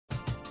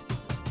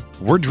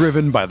We're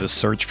driven by the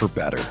search for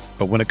better.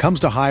 But when it comes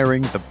to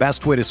hiring, the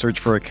best way to search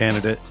for a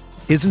candidate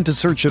isn't to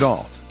search at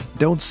all.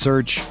 Don't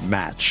search,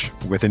 match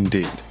with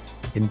Indeed.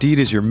 Indeed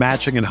is your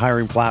matching and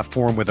hiring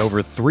platform with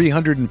over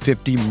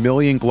 350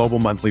 million global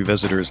monthly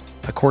visitors,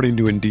 according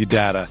to Indeed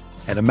data,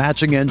 and a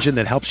matching engine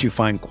that helps you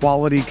find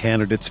quality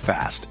candidates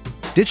fast.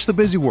 Ditch the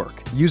busy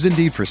work. Use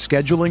Indeed for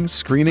scheduling,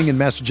 screening, and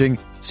messaging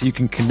so you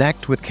can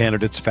connect with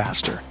candidates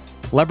faster.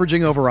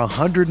 Leveraging over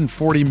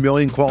 140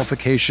 million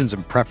qualifications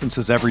and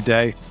preferences every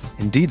day,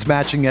 Indeed's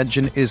matching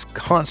engine is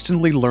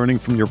constantly learning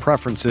from your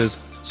preferences,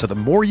 so the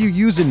more you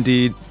use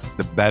Indeed,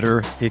 the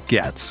better it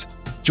gets.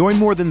 Join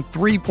more than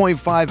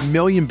 3.5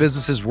 million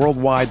businesses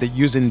worldwide that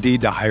use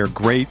Indeed to hire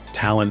great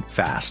talent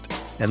fast.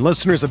 And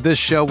listeners of this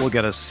show will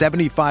get a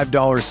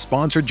 $75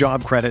 sponsored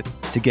job credit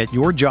to get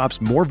your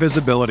jobs more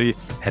visibility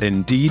at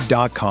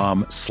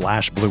Indeed.com/Blue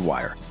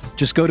Wire.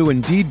 Just go to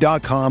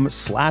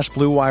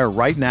Indeed.com/Blue Wire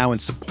right now and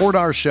support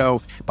our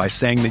show by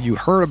saying that you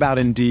heard about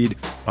Indeed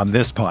on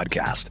this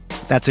podcast.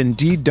 That's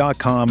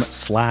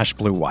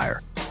Indeed.com/Blue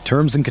Wire.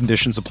 Terms and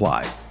conditions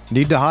apply.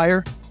 Need to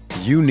hire?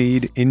 You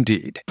need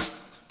Indeed.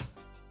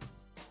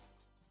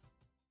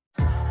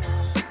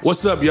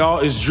 What's up, y'all?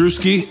 It's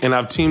Drewski, and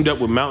I've teamed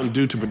up with Mountain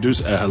Dew to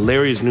produce a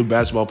hilarious new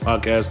basketball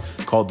podcast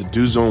called The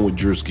Dew Zone with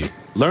Drewski.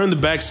 Learn the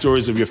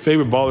backstories of your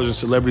favorite ballers and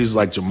celebrities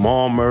like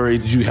Jamal Murray.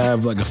 Did you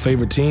have like a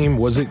favorite team?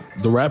 Was it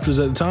the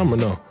Raptors at the time or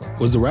no?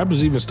 Was the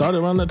Raptors even started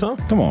around that time?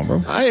 Come on,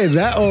 bro. I ain't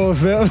that old,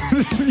 fam.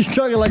 You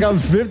talking like I'm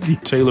 50.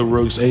 Taylor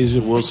Rooks, Asia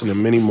Wilson,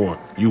 and many more.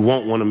 You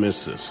won't want to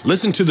miss this.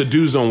 Listen to The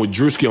Dew Zone with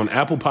Drewski on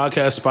Apple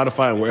Podcasts,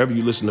 Spotify, and wherever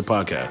you listen to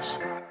podcasts.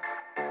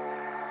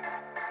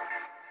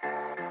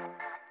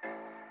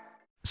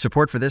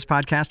 Support for this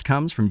podcast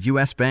comes from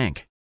U.S.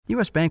 Bank.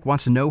 U.S. Bank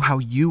wants to know how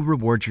you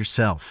reward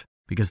yourself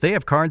because they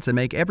have cards that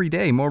make every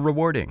day more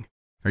rewarding.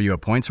 Are you a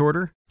points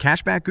hoarder,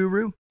 cashback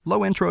guru,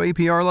 low intro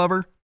APR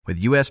lover?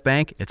 With U.S.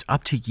 Bank, it's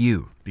up to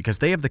you because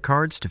they have the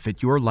cards to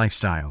fit your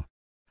lifestyle.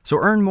 So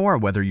earn more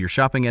whether you're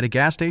shopping at a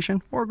gas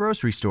station or a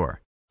grocery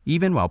store,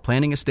 even while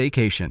planning a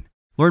staycation.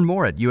 Learn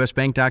more at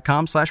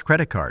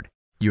usbank.com/credit card.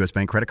 U.S.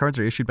 Bank credit cards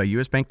are issued by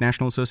U.S. Bank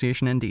National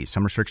Association ND.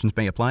 Some restrictions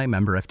may apply.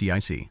 Member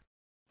FDIC.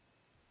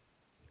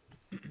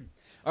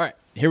 All right,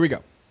 here we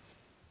go.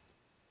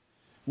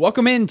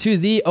 Welcome into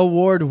the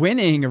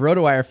award-winning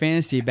RotoWire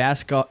Fantasy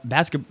Basketball.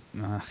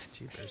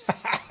 Jeepers.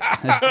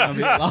 That's going to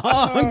be a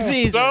long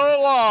season. So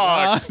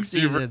long since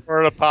you've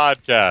recorded a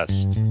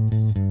podcast.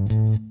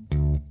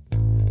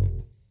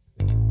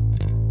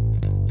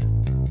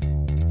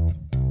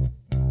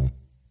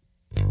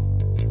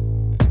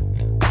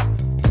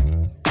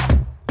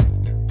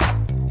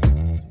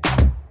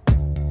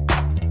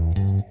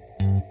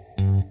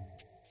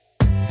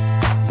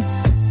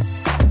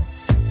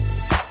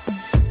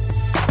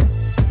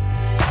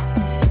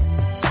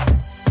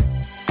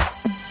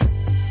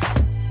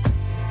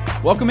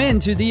 Welcome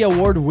into the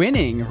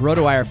award-winning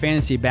RotoWire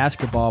Fantasy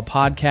Basketball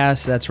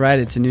Podcast. That's right,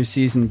 it's a new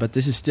season, but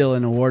this is still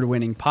an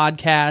award-winning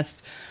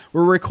podcast.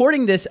 We're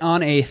recording this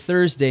on a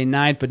Thursday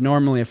night, but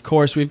normally, of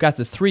course, we've got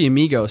the three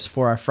amigos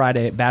for our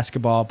Friday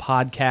basketball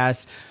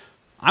podcast.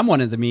 I'm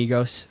one of the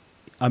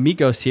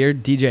amigos here,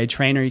 DJ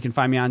Trainer. You can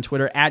find me on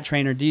Twitter at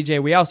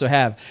TrainerDJ. We also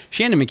have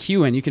Shannon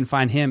McEwen. You can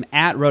find him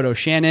at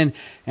RotoShannon.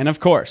 And, of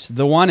course,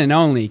 the one and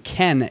only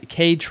Ken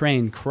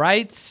K-Train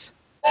Kreitz.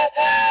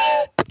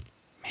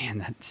 Man,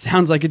 that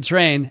sounds like a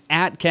train.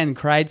 At Ken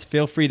Kreitz,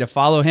 feel free to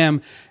follow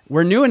him.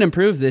 We're new and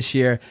improved this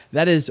year.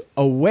 That is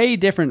a way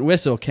different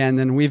whistle, Ken,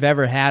 than we've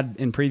ever had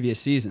in previous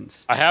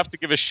seasons. I have to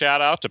give a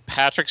shout out to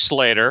Patrick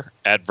Slater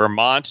at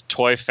Vermont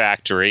Toy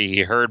Factory.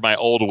 He heard my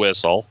old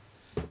whistle,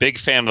 big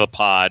fan of the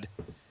pod,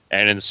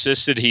 and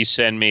insisted he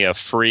send me a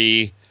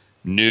free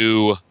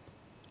new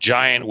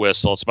giant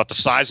whistle. It's about the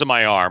size of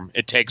my arm.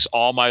 It takes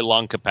all my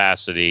lung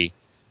capacity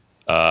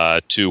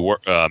to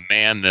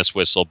man this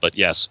whistle. But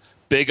yes,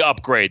 big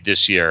upgrade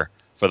this year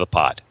for the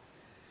pod.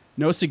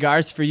 No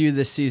cigars for you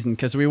this season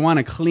because we want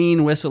a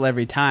clean whistle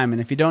every time.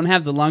 And if you don't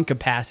have the lung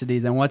capacity,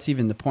 then what's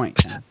even the point?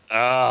 Oh,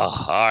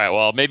 all right.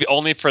 Well, maybe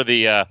only for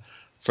the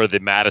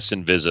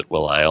Madison visit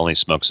will I only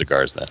smoke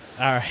cigars then.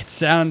 All right.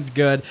 Sounds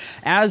good.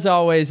 As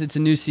always, it's a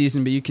new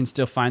season, but you can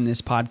still find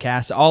this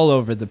podcast all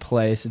over the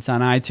place. It's on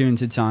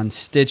iTunes. It's on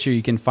Stitcher.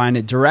 You can find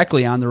it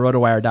directly on the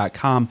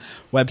rotowire.com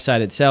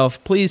website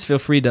itself. Please feel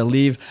free to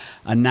leave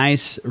a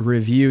nice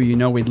review. You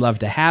know we'd love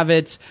to have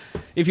it.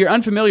 If you're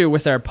unfamiliar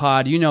with our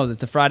pod, you know that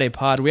the Friday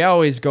pod, we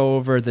always go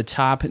over the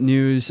top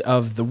news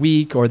of the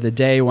week or the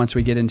day once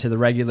we get into the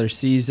regular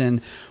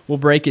season. We'll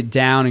break it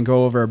down and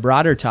go over a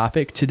broader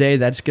topic. Today,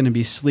 that's going to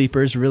be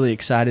sleepers. Really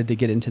excited to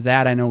get into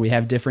that. I know we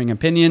have differing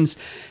opinions.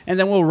 And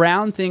then we'll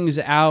round things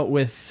out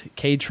with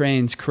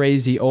K-Train's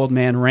crazy old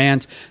man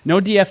rant. No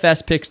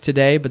DFS picks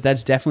today, but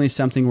that's definitely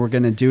something we're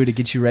going to do to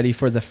get you ready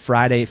for the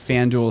Friday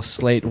FanDuel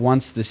slate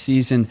once the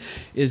season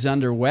is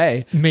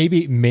underway.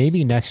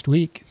 Maybe next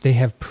week they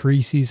have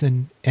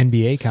preseason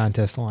NBA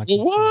contest launches.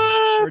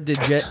 What?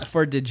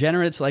 for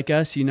degenerates like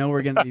us,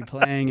 we're going to be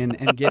playing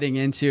and getting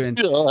into and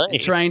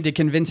trying to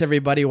convince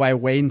everybody why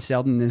Wayne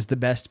Selden is the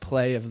best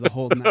play of the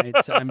whole night.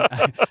 So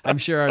I'm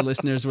sure our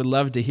listeners would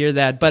love to hear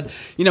that. But,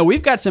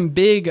 we've got some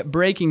big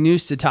breaking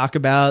news to talk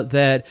about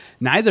that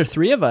neither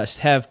three of us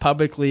have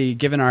publicly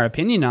given our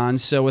opinion on.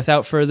 So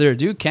without further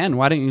ado, Ken,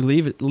 why don't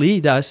you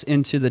lead us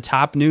into the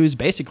top news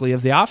basically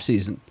of the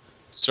offseason?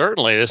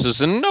 Certainly. This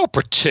is in no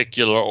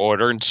particular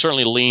order and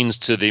certainly leans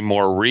to the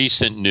more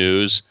recent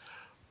news.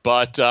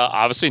 But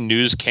obviously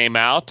news came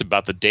out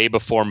about the day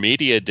before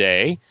Media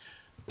Day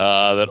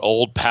that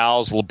old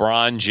pals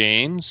LeBron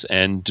James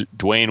and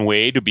Dwayne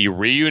Wade would be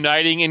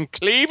reuniting in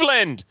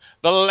Cleveland,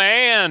 the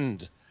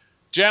land.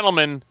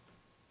 Gentlemen,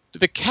 do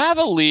the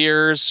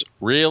Cavaliers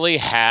really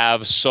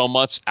have so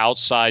much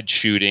outside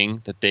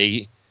shooting that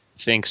they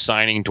think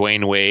signing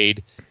Dwayne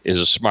Wade is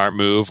a smart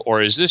move,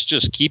 or is this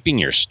just keeping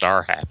your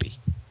star happy?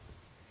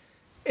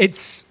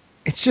 It's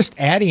just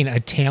adding a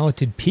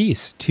talented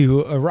piece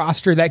to a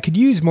roster that could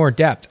use more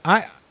depth.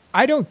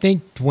 I don't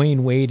think Dwayne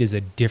Wade is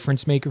a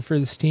difference maker for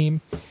this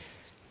team.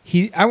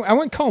 I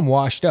wouldn't call him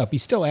washed up. He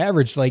still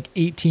averaged like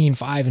 18,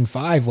 5, and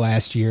 5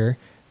 last year,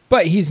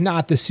 but he's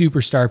not the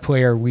superstar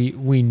player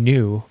we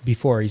knew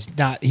before. He's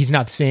not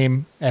the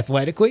same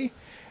athletically.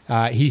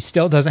 He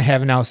still doesn't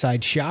have an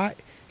outside shot.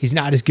 He's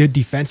not as good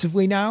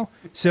defensively now.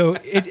 So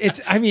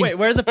wait,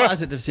 where are the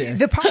positives here?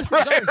 The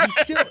positives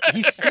are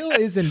he still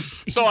isn't.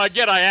 So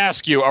again, I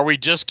ask you, are we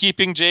just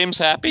keeping James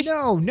happy?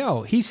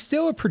 No. He's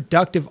still a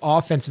productive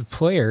offensive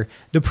player.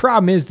 The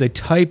problem is the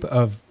type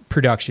of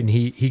production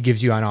he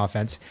gives you on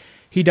offense.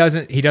 He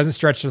doesn't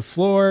stretch the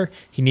floor.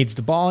 He needs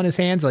the ball in his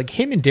hands. Like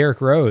him and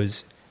Derrick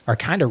Rose are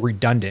kind of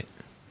redundant.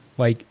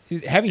 Like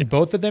having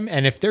both of them,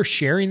 and if they're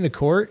sharing the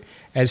court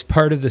as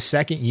part of the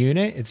second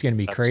unit, it's going to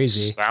be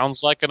crazy.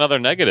 Sounds like another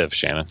negative,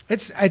 Shannon.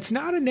 It's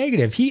not a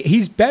negative.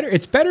 He's better.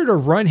 It's better to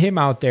run him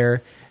out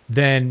there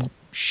than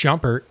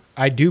Shumpert.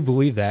 I do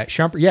believe that.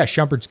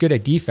 Shumpert's good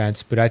at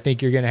defense, but I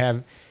think you're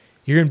going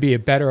to be a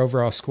better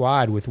overall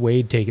squad with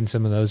Wade taking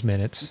some of those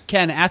minutes.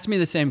 Ken, ask me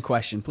the same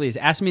question, please.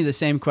 Ask me the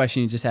same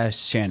question you just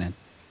asked Shannon.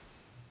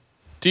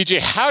 DJ,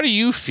 how do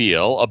you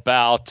feel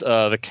about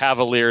the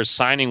Cavaliers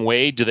signing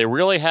Wade? Do they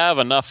really have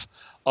enough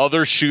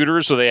other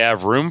shooters where they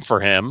have room for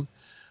him?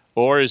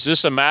 Or is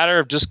this a matter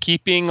of just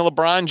keeping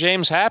LeBron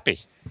James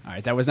happy? All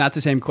right, that was not the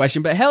same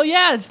question, but hell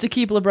yeah, it's to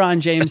keep LeBron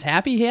James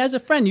happy. He has a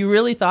friend. You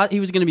really thought he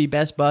was going to be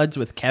best buds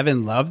with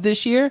Kevin Love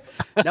this year?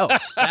 No,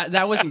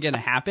 that wasn't going to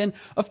happen.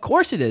 Of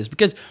course it is,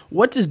 because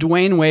what does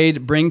Dwayne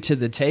Wade bring to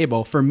the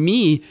table? For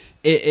me,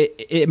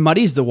 it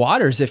muddies the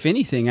waters, if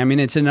anything. I mean,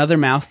 it's another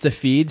mouth to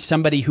feed,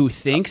 somebody who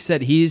thinks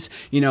that he's,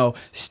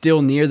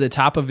 still near the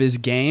top of his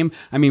game.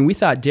 I mean, we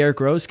thought Derrick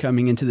Rose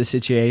coming into the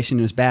situation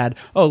was bad.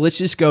 Oh, let's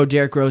just go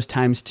Derrick Rose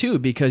times 2,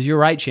 because you're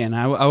right, Shannon.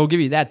 I will give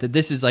you that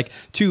this is like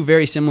two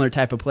very similar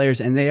type of players,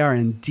 and they are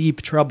in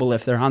deep trouble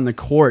if they're on the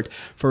court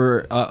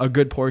for a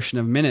good portion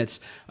of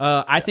minutes.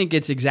 I think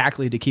it's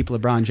exactly to keep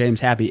LeBron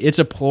James happy. It's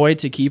a ploy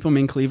to keep him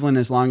in Cleveland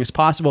as long as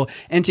possible,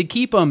 and to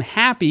keep him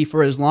happy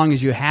for as long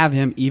as you have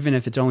him, even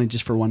if it's only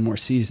just for one more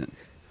season.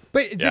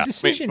 But the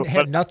decision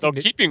had nothing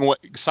to...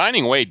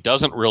 Signing Wade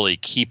doesn't really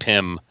keep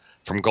him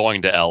from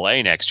going to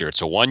L.A. next year.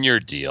 It's a one-year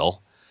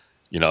deal.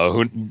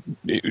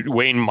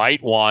 Wayne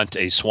might want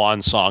a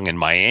swan song in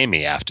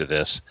Miami after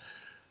this.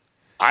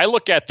 I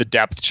look at the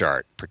depth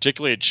chart,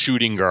 particularly at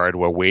shooting guard,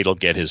 where Wade will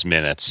get his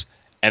minutes.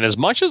 And as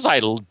much as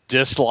I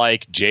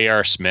dislike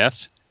J.R.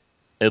 Smith,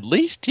 at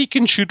least he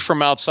can shoot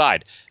from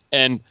outside.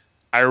 And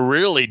I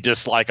really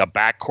dislike a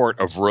backcourt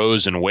of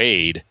Rose and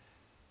Wade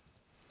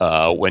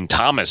when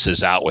Thomas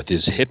is out with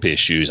his hip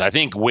issues. I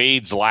think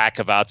Wade's lack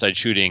of outside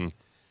shooting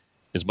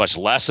is much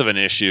less of an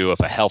issue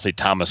if a healthy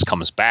Thomas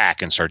comes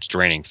back and starts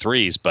draining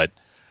threes. But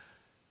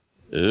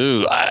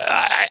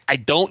I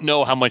don't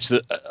know how much,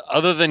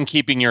 other than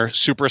keeping your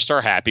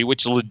superstar happy,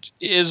 which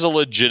is a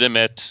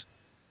legitimate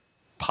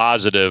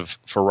positive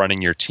for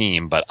running your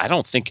team. But I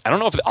don't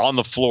know if on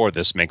the floor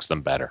this makes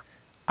them better.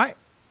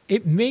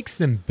 It makes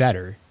them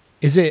better.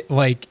 Is it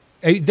like...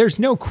 There's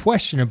no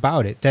question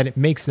about it that it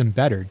makes them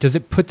better. Does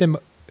it put them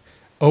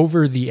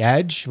over the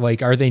edge?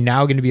 Like, are they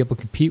now going to be able to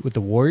compete with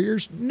the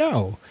Warriors?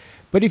 No.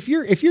 But if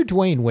you're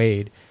Dwayne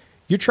Wade,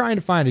 you're trying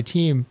to find a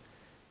team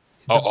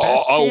the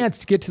best chance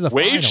to get to the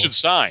finals. Wade should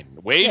sign.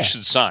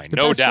 Should sign.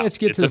 No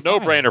doubt. It's a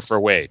no-brainer for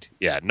Wade.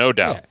 Yeah, no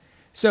doubt. Yeah.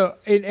 So,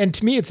 and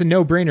to me, it's a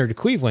no-brainer to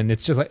Cleveland.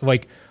 It's just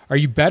like, are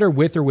you better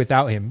with or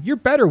without him? You're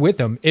better with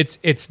him.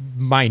 It's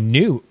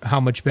minute how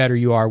much better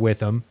you are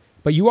with him,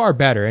 but you are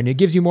better, and it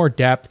gives you more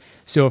depth.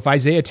 So if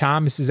Isaiah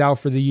Thomas is out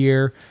for the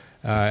year,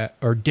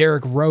 or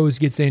Derrick Rose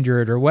gets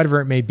injured, or whatever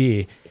it may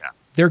be,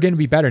 they're going to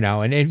be better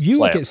now. And if you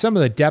look at some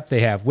of the depth they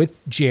have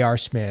with J.R.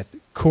 Smith,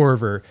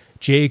 Korver,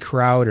 Jay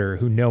Crowder,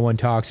 who no one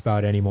talks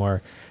about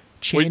anymore,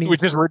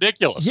 which is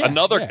ridiculous.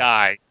 Another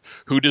guy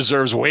who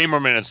deserves way more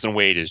minutes than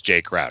Wade is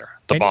Jay Crowder,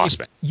 the boss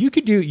man. You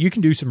can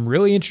do some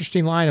really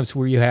interesting lineups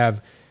where you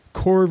have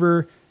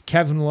Korver,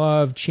 Kevin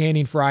Love,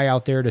 Channing Frye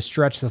out there to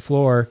stretch the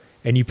floor,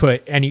 and you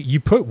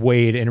put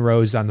Wade and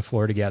Rose on the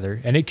floor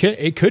together, and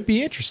it could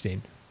be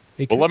interesting.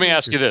 Well, let me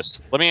ask you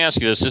this.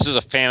 This is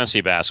a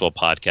fantasy basketball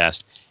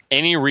podcast.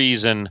 Any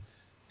reason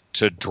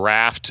to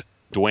draft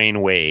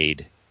Dwayne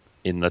Wade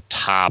in the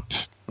top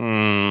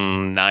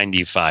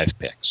 95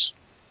 picks?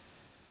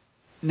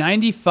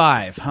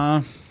 95,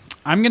 huh?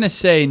 I'm going to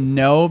say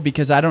no,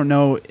 because I don't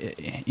know,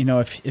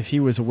 if he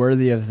was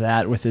worthy of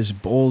that with his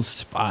Bulls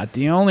spot.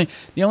 The only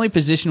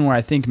position where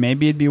I think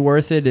maybe it'd be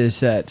worth it is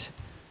that,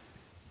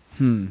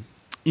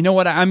 you know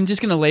what? I'm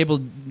just going to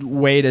label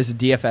Wade as a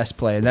DFS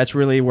play. That's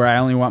really where I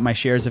only want my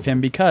shares of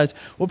him, because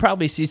we'll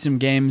probably see some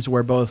games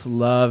where both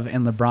Love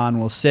and LeBron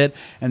will sit,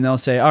 and they'll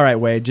say, all right,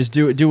 Wade, just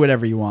do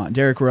whatever you want.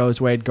 Derrick Rose,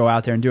 Wade, go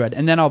out there and do it.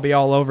 And then I'll be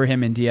all over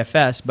him in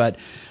DFS, but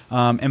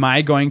am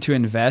I going to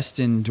invest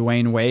in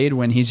Dwayne Wade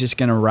when he's just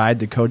going to ride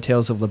the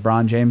coattails of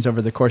LeBron James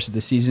over the course of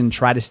the season,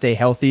 try to stay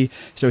healthy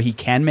so he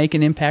can make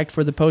an impact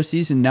for the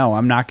postseason? No,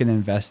 I'm not going to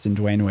invest in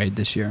Dwayne Wade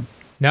this year.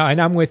 No,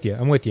 and I'm with you.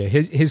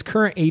 His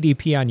current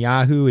ADP on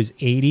Yahoo is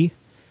 80,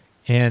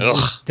 and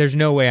there's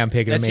no way I'm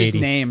picking him 80. That's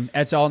just name.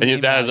 That's all name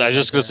value. I was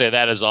just going to say,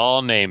 that is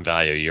all name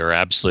value. You're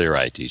absolutely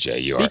right,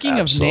 DJ. Speaking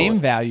of name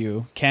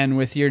value, Ken,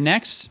 with your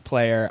next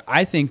player,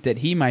 I think that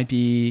he might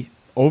be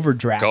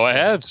overdrafted.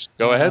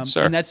 Go ahead,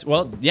 sir. And that's,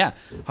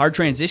 hard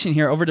transition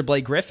here over to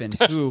Blake Griffin,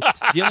 who,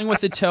 dealing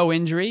with a toe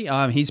injury,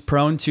 he's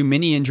prone to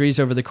many injuries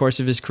over the course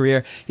of his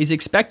career. He's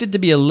expected to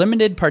be a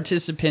limited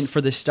participant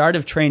for the start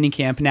of training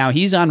camp. Now,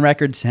 he's on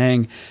record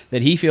saying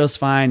that he feels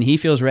fine, he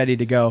feels ready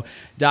to go.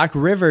 Doc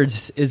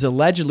Rivers is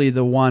allegedly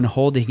the one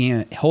holding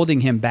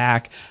him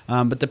back,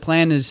 but the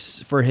plan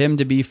is for him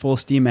to be full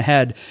steam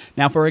ahead.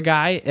 Now, for a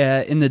guy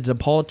in the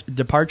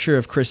departure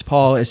of Chris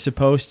Paul is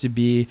supposed to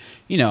be,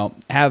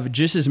 have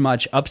just as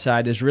much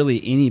upside as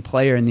really any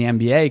player in the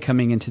NBA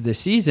coming into this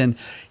season,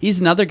 he's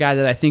another guy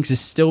that I think is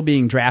still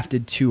being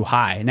drafted too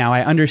high. Now,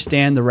 I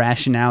understand the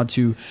rationale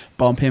to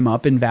bump him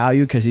up in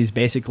value because he's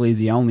basically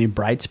the only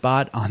bright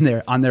spot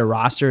on their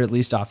roster, at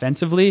least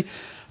offensively.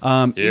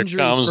 Here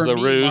comes the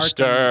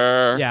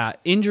rooster.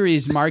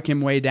 Injuries mark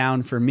him way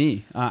down for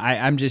me.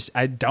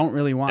 I don't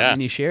really want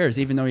any shares,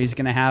 even though he's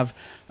going to have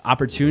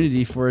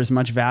opportunity for as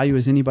much value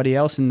as anybody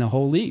else in the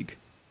whole league.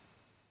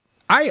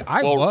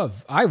 I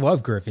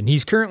love Griffin.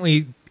 He's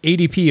currently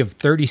ADP of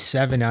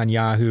 37 on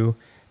Yahoo.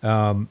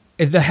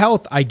 The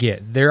health, I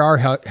get. There are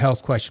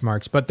health question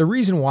marks, but the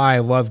reason why I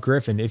love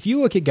Griffin, if you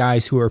look at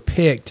guys who are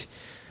picked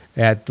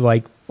at,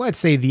 let's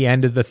say the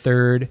end of the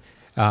third,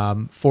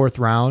 fourth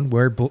round,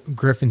 where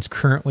Griffin's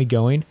currently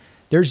going,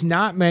 there's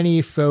not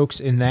many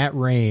folks in that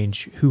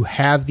range who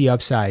have the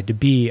upside to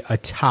be a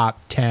top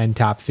 10,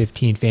 top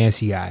 15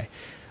 fantasy guy.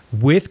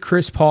 With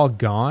Chris Paul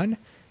gone,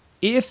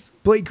 if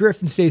Blake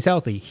Griffin stays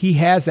healthy, he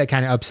has that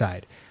kind of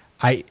upside.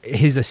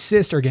 His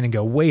assists are going to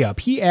go way up.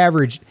 He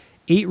averaged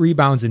 8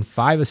 rebounds and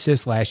 5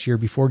 assists last year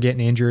before getting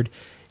injured.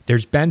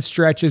 There's been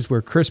stretches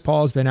where Chris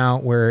Paul has been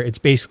out where it's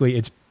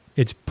basically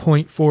it's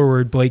point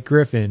forward Blake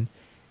Griffin,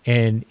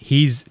 and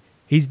he's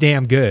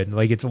damn good.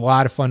 It's a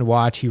lot of fun to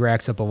watch. He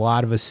racks up a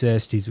lot of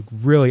assists. He's a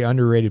really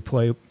underrated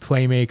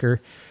playmaker.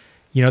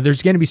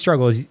 There's going to be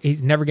struggles.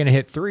 He's never going to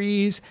hit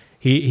threes.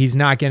 He's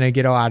not going to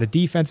get a lot of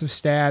defensive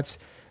stats.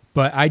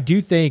 But I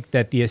do think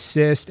that the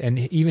assist and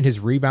even his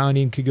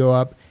rebounding could go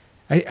up.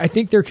 I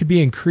think there could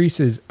be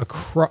increasements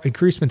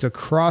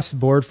across the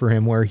board for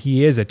him where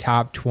he is a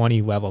top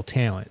 20 level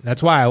talent.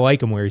 That's why I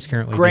like him where he's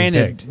currently being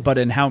picked. But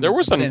in how there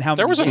was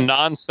a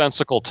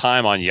nonsensical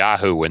time on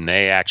Yahoo when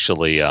they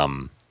actually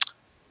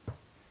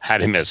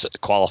had him as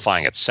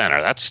qualifying at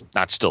center. That's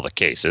not still the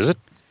case, is it?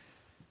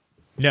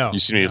 No.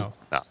 No.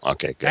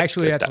 Okay, good.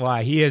 Actually, that's a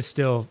lie. He is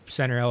still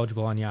center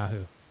eligible on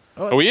Yahoo.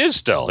 Oh, he is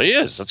still. He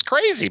is. That's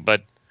crazy,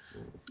 but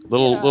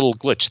little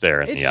glitch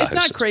there in the Yahoo It's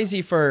not system.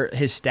 crazy for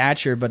his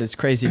stature, but it's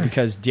crazy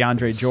because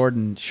DeAndre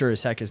Jordan sure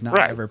as heck is not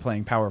ever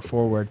playing power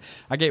forward.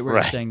 I get what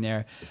you're saying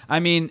there. I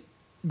mean,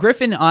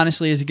 Griffin,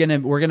 honestly,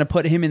 we're gonna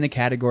put him in the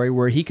category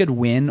where he could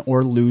win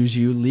or lose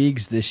you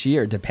leagues this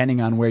year, depending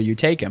on where you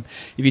take him.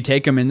 If you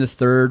take him in the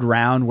third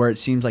round, where it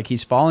seems like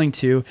he's falling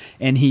to,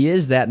 and he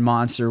is that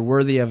monster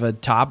worthy of a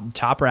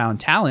top round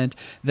talent,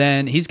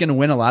 then he's going to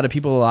win a lot of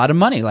people a lot of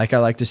money. Like I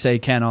like to say,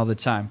 Ken, all the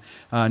time.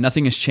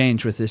 Nothing has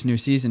changed with this new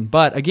season.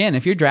 But again,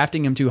 if you're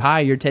drafting him too high,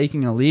 you're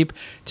taking a leap,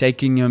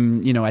 taking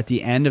him, at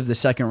the end of the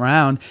second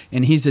round,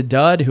 and he's a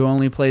dud who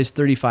only plays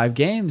 35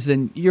 games,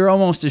 then you're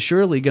almost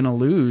assuredly going to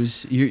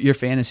lose your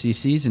fantasy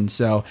season.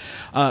 So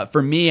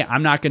for me,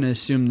 I'm not going to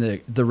assume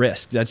the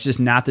risk. That's just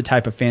not the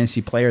type of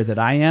fantasy player that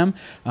I am.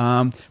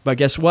 But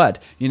guess what?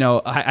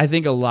 I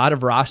think a lot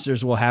of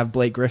rosters will have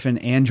Blake Griffin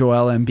and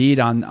Joel Embiid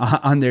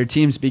on their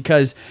teams,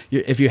 because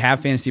if you have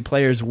fantasy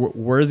players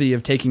worthy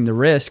of taking the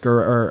risk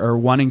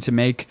or wanting to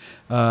make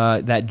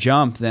that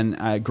jump,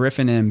 then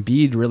Griffin and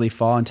Embiid really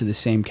fall into the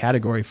same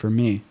category for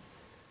me.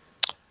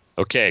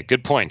 Okay,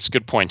 good points,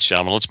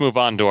 gentlemen. Let's move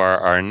on to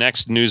our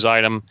next news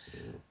item.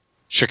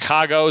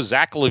 Chicago,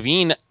 Zach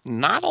LaVine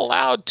not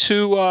allowed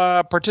to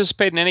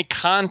participate in any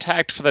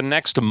contact for the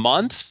next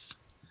month.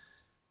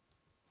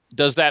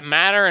 does that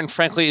matter? And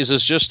frankly, is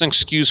this just an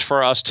excuse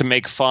for us to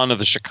make fun of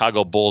the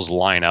Chicago Bulls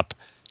lineup?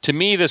 To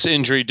me, this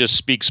injury just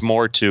speaks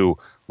more to,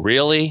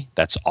 really?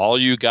 That's all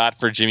you got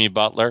for Jimmy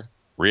Butler?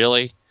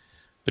 Really?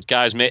 But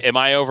guys, am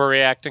I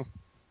overreacting?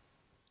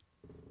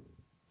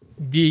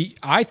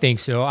 I think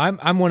so.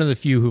 I'm one of the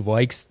few who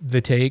likes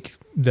the take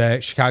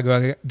that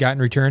Chicago got in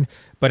return,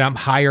 but I'm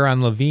higher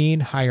on Levine,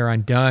 higher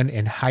on Dunn,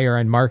 and higher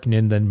on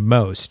Markkanen than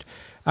most.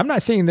 I'm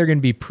not saying they're going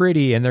to be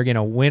pretty and they're going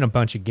to win a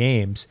bunch of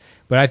games,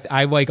 but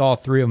I like all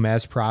three of them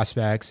as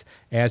prospects.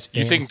 As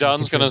you think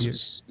Dunn's going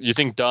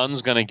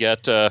to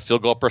get a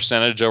field goal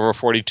percentage over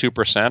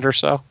 42% or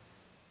so?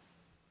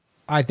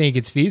 I think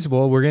it's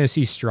feasible. We're going to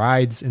see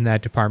strides in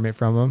that department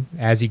from him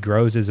as he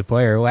grows as a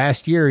player.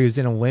 Last year, he was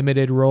in a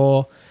limited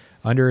role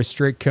under a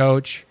strict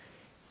coach.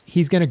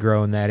 He's going to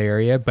grow in that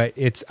area, but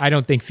I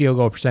don't think field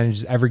goal percentage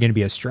is ever going to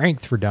be a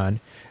strength for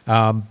Dunn.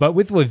 But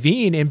with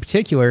Levine in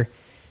particular,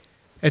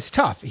 it's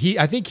tough.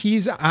 I think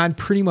he's on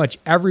pretty much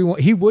everyone.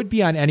 He would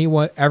be on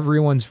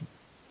everyone's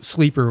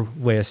sleeper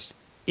list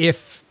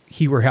if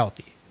he were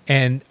healthy.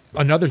 And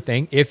another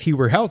thing, if he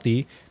were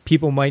healthy,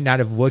 people might not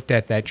have looked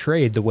at that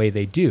trade the way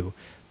they do.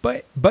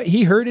 But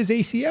he hurt his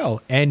ACL,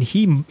 and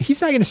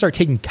he's not going to start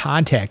taking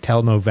contact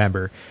till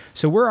November.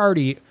 So we're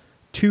already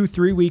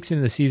 2-3 weeks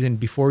into the season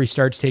before he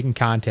starts taking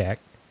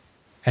contact.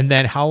 And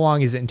then how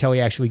long is it until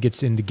he actually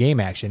gets into game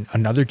action?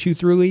 Another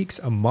 2-3 weeks,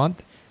 a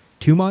month,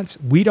 2 months?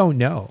 We don't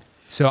know.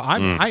 So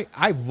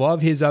I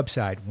love his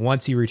upside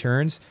once he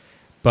returns,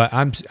 but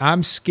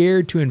I'm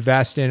scared to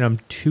invest in him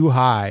too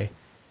high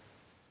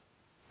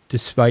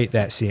despite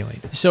that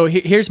ceiling. So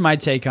here's my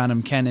take on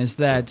him, Ken, is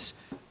that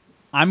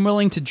I'm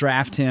willing to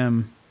draft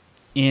him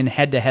in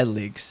head-to-head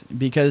leagues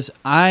because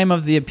I'm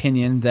of the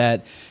opinion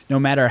that no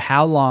matter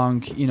how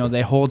long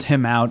they hold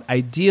him out,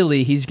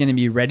 ideally he's going to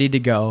be ready to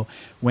go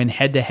when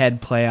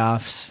head-to-head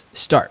playoffs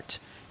start.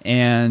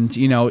 And,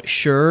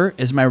 sure,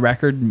 is my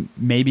record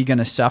maybe going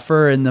to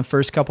suffer in the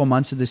first couple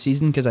months of the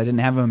season because I didn't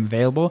have him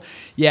available?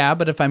 Yeah,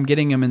 but if I'm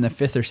getting him in the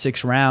 5th or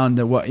 6th round,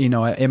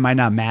 it might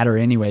not matter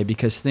anyway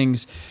because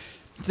things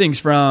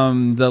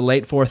from the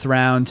late 4th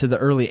round to the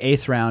early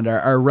 8th round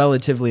are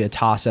relatively a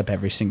toss-up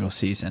every single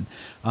season.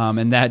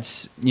 And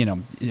that's,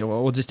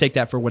 we'll just take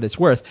that for what it's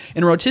worth.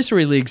 In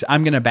rotisserie leagues,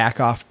 I'm going to back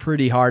off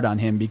pretty hard on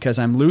him because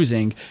I'm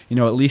losing,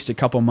 at least a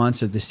couple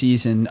months of the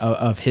season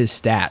of his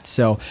stats.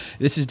 So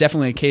this is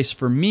definitely a case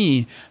for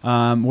me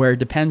where it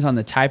depends on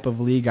the type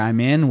of league I'm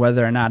in,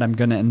 whether or not I'm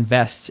going to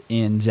invest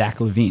in Zach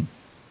LaVine.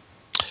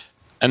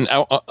 And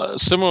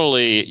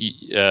similarly,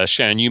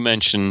 Shannon, you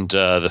mentioned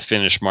the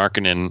Finnish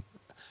Markkanen.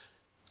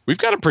 We've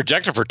got him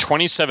projected for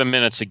 27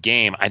 minutes a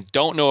game. I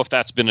don't know if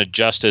that's been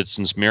adjusted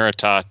since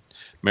Mirotic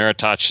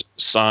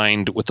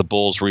signed with the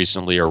Bulls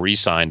recently, or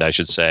re-signed, I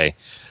should say.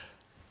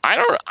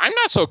 I'm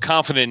not so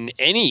confident in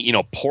any,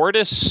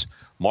 Portis,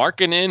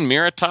 Markkanen,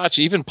 Mirotic,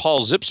 even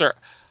Paul Zipser.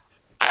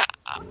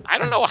 I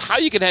don't know how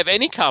you can have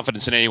any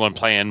confidence in anyone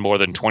playing more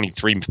than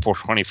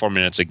 24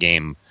 minutes a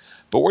game.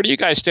 But where do you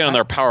guys stand on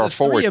their power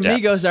forward depth? The three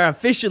amigos are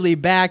officially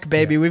back,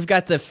 baby. Yeah. We've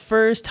got the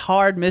first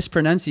hard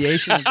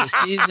mispronunciation of the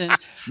season.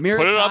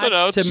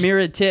 Mirotic to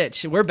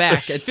Mirotic. We're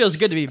back. It feels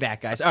good to be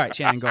back, guys. All right,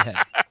 Shannon, go ahead.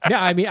 No,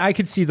 I mean, I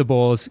could see the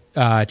Bulls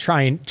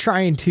trying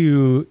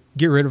to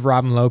get rid of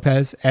Robin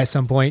Lopez at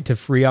some point to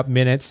free up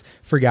minutes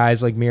for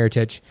guys like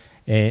Mirotic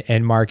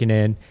and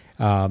Markkanen,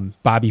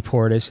 Bobby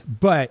Portis.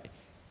 But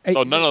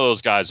none of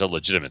those guys are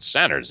legitimate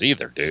centers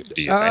either, do you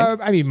think?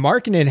 I mean,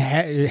 Markkanen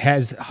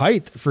has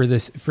height for the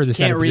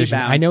center position.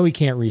 I know he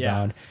can't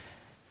rebound.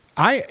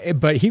 Yeah.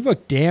 But he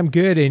looked damn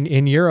good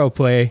in Euro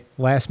play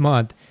last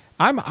month.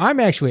 I'm high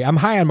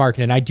on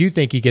Markkanen. I do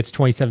think he gets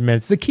 27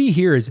 minutes. The key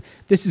here is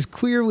this is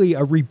clearly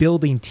a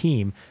rebuilding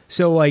team.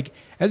 So, like,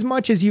 as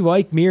much as you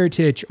like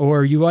Mirotic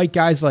or you like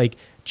guys like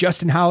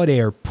Justin Holiday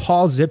or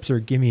Paul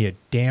Zipser, give me a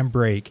damn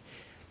break.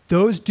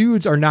 Those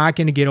dudes are not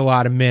going to get a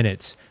lot of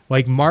minutes.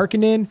 Like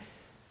Markkanen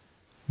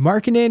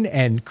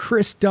and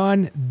Chris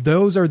Dunn,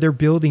 those are their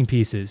building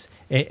pieces.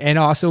 And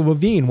also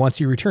Levine, once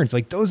he returns.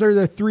 Like, those are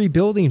the three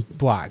building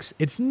blocks.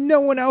 It's no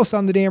one else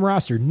on the damn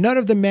roster. None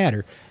of them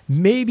matter.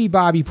 Maybe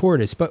Bobby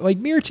Portis, but, like,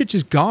 Mirotic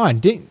is gone.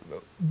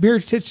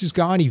 Mirotic is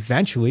gone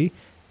eventually.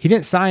 He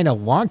didn't sign a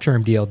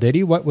long-term deal, did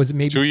he? What was it,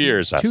 maybe 2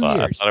 years? I thought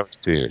it was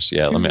 2 years.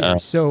 Yeah, 2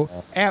 years.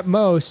 So, at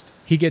most,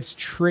 he gets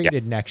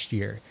traded next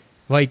year.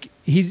 Like,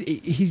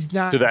 he's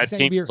not... So that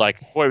team is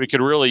like, boy, we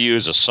could really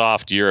use a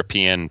soft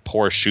European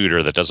poor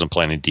shooter that doesn't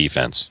play any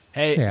defense.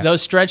 Hey,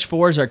 those stretch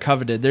fours are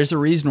coveted. There's a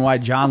reason why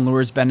John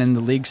Lure's been in the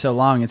league so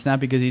long. It's not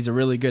because he's a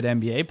really good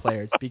NBA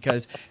player. It's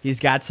because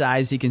he's got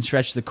size, he can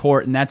stretch the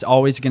court, and that's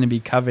always going to be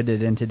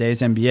coveted in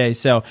today's NBA.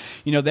 So,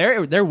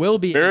 there will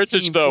be Mirotic,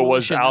 a team though,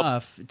 was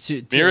enough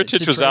to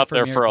Mirotic was out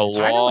there for a long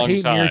time. I don't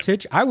hate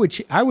Mirotic.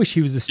 I wish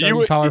he was the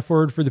starting power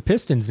forward for the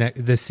Pistons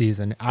this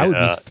season. I would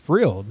be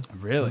thrilled.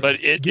 Really? But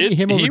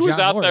he was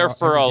out there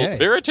for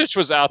Mirotic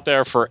was out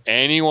there for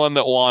anyone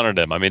that wanted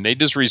him. I mean, they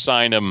just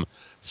re-signed him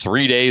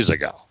 3 days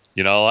ago.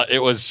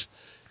 It was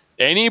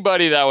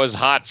anybody that was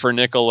hot for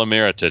Nikola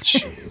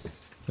Mirotic.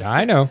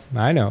 I know.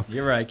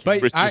 You're right, Ken.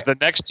 But Which is the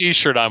next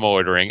T-shirt I'm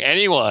ordering.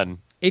 Anyone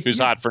who's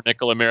hot for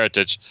Nikola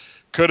Mirotic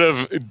could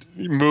have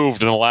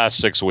moved in the last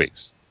 6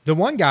 weeks. the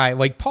one guy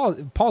like Paul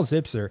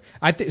Zipser,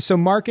 so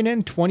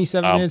Markkanen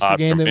 27 minutes per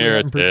game that we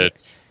haven't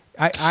projected.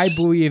 I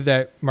believe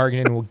that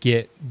Markkanen will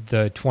get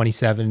the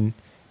 27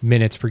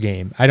 minutes per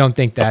game. I don't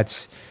think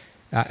that's.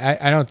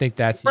 I don't think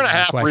that's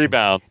 4.5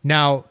 rebounds.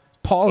 Now,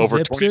 Paul Over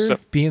Zipser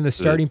 27. being the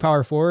starting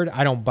power forward,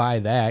 I don't buy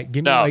that.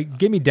 Give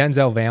me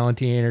Denzel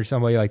Valentine or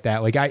somebody like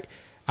that. Like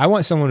I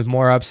want someone with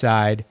more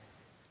upside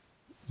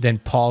than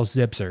Paul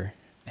Zipser.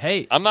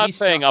 Hey, I'm not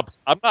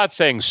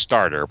saying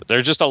starter, but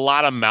there's just a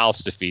lot of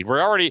mouths to feed.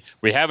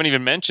 We haven't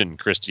even mentioned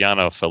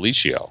Cristiano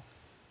Felicio.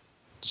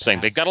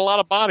 Saying they've got a lot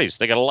of bodies.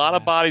 They got a lot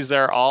of bodies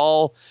there,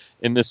 all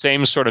in the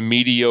same sort of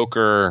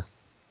mediocre,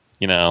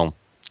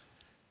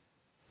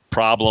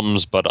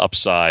 problems but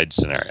upside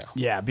scenario.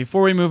 Yeah,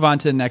 before we move on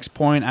to the next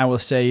point, I will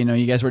say,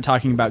 you guys were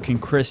talking about can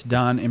Chris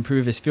Dunn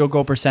improve his field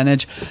goal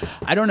percentage?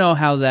 I don't know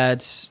how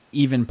that's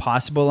even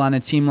possible on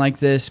a team like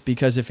this,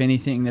 because if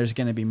anything, there's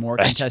going to be more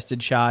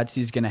contested shots.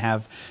 He's going to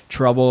have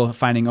trouble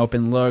finding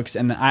open looks.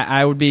 And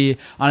I would be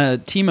on a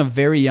team of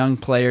very young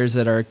players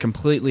that are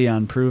completely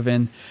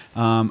unproven.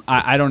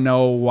 I don't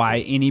know why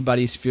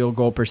anybody's field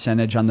goal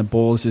percentage on the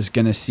Bulls is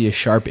going to see a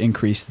sharp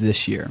increase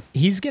this year.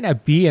 He's going to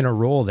be in a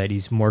role that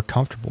he's more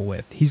comfortable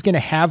with. He's going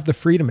to have the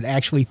freedom to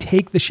actually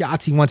take the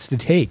shots he wants to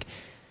take.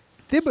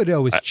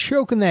 Thibodeau was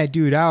choking that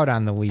dude out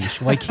on the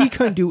leash. Like, he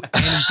couldn't do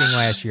anything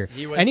last year.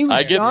 He was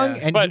young,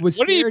 and he was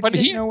scared.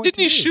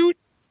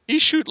 He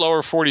shoot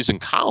lower 40s in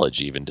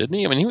college even, didn't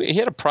he? I mean, he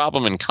had a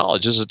problem in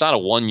college. This is not a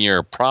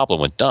one-year problem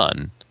with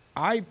Dunn.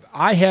 I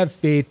have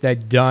faith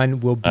that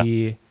Dunn will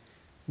be...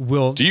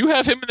 Do you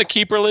have him in the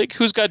keeper league?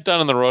 Who's got Dunn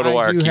in the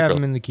RotoWire? I do have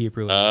him in the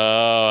keeper league. Oh,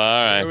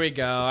 all right. Here we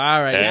go.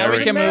 All right. Now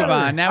we can move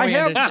on. Now we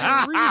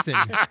have reason.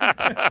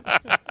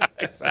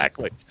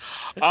 Exactly.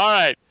 All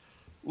right.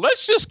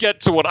 Let's just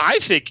get to what I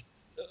think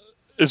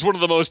is one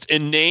of the most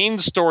inane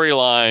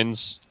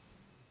storylines,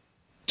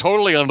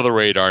 totally under the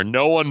radar.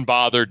 No one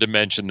bothered to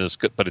mention this,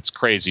 but it's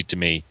crazy to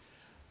me.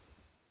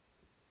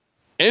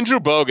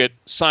 Andrew Bogut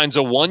signs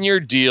a one-year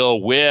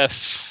deal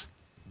with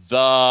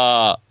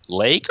the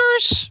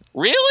Lakers?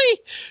 Really?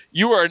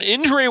 You are an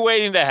injury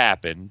waiting to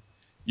happen.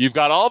 You've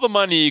got all the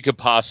money you could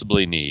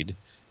possibly need.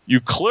 You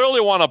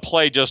clearly want to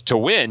play just to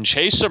win,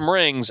 chase some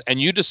rings,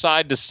 and you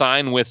decide to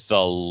sign with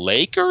the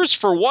Lakers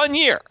for 1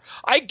 year.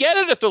 I get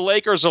it if the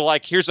Lakers are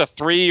like, here's a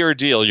 3-year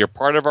deal. You're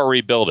part of our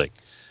rebuilding.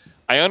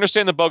 I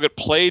understand that Bogut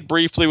played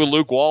briefly with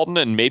Luke Walton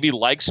and maybe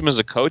likes him as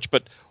a coach,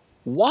 but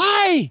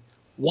why?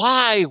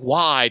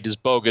 Why does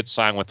Bogut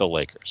sign with the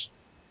Lakers?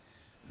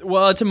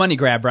 Well, it's a money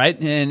grab, right?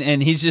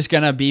 And he's just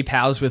gonna be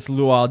pals with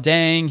Luol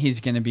Deng. He's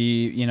gonna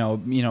be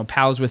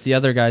pals with the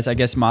other guys. I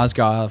guess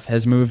Mozgov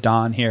has moved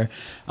on here.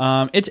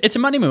 It's a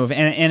money move,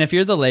 and if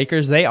you're the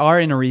Lakers, they are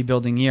in a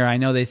rebuilding year. I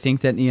know they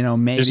think that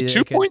maybe is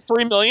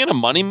 $2.3 million a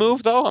money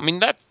move though. I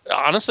mean, that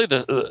honestly,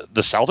 the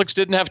Celtics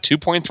didn't have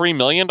 $2.3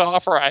 million to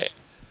offer.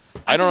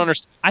 I don't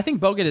understand. I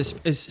think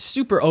Bogut is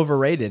super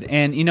overrated.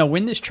 And,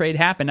 when this trade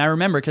happened, I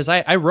remember because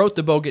I wrote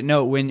the Bogut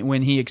note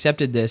when he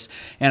accepted this,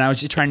 and I was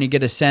just trying to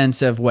get a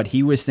sense of what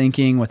he was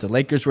thinking, what the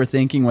Lakers were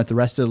thinking, what the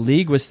rest of the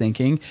league was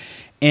thinking.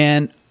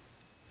 And,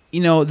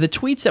 the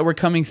tweets that were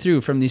coming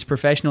through from these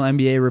professional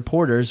NBA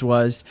reporters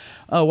was,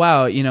 oh,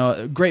 wow,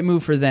 great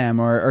move for them,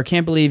 or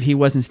can't believe he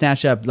wasn't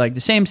snatched up. Like the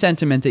same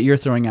sentiment that you're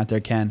throwing out there,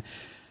 Ken.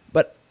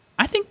 But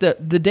I think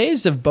the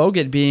days of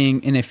Bogut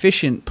being an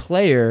efficient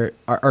player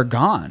are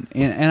gone,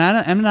 and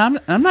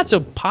I'm not so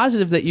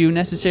positive that you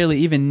necessarily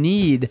even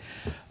need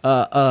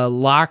a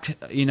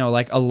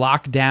lockdown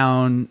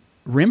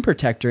rim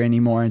protector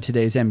anymore in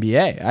today's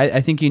NBA. I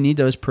think you need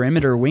those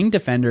perimeter wing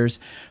defenders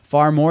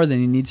far more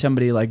than you need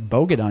somebody like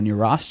Bogut on your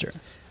roster.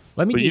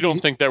 But you don't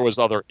think there was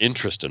other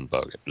interest in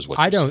Bogut, is what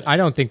I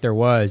don't think there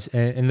was,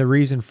 and the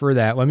reason for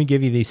that. Let me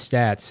give you these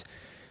stats.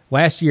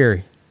 Last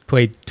year,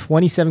 played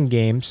 27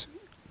 games.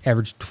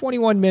 Averaged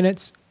 21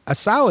 minutes, a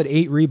solid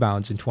 8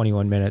 rebounds in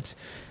 21 minutes,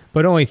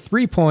 but only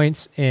 3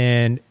 points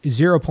and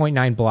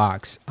 0.9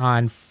 blocks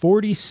on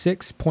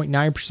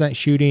 46.9%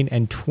 shooting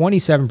and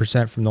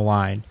 27% from the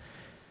line.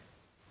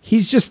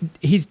 He's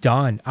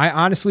done.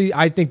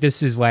 I think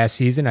this is last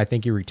season. I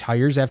think he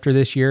retires after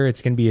this year.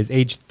 It's going to be his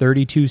age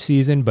 32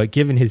 season, but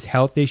given his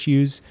health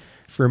issues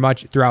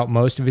throughout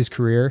most of his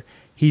career,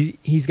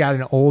 He's got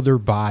an older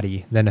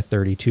body than a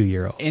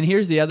 32-year-old. And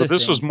here's the other thing.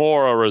 This was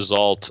more a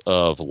result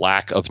of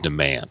lack of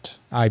demand.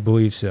 I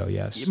believe so,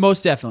 yes.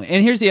 Most definitely.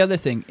 And here's the other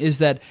thing, is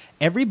that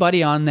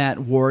everybody on that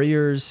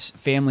Warriors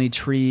family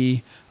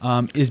tree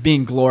is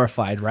being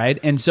glorified, right?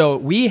 And so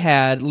we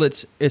had,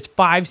 it's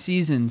 5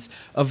 seasons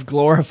of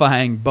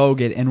glorifying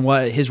Bogut and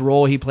what his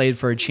role he played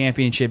for a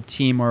championship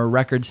team or a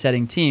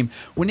record-setting team,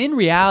 when in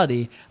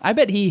reality, I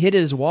bet he hit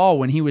his wall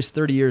when he was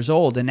 30 years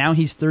old, and now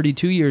he's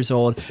 32 years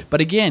old.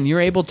 But again, you're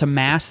able to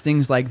mask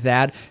things like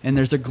that, and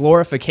there's a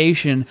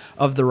glorification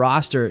of the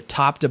roster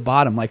top to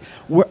bottom. Like,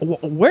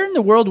 where in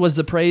the world was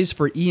the praise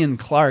for Ian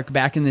Clark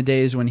back in the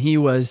days when he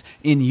was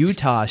in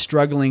Utah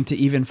struggling to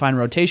even find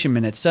rotation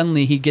minutes.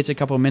 Suddenly he gets a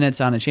couple minutes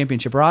on a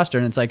championship roster,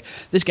 and it's like,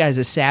 this guy's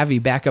a savvy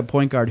backup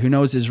point guard who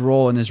knows his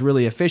role and is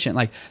really efficient.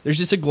 Like, there's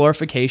just a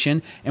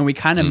glorification, and we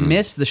kind of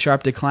missed the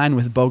sharp decline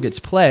with Bogut's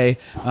play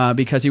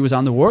because he was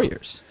on the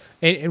Warriors.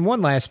 And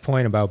one last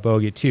point about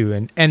Bogut,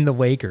 too, and the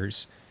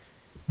Lakers.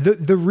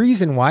 The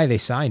reason why they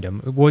signed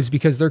him was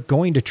because they're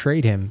going to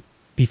trade him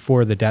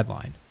before the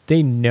deadline.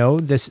 They know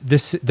this.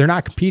 They're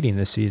not competing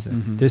this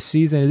season. Mm-hmm. This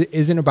season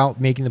isn't about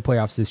making the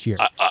playoffs this year.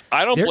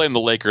 I don't blame the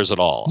Lakers at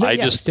all. No,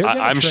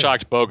 I'm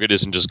shocked Bogut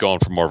isn't just going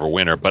for more of a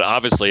winner. But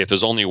obviously, if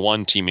there's only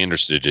one team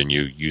interested in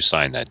you, you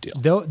sign that deal.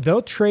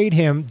 They'll trade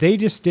him. They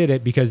just did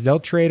it because they'll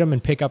trade him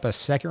and pick up a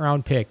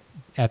second-round pick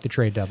at the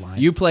trade deadline.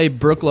 You play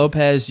Brook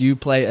Lopez. You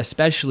play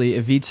especially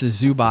Ivica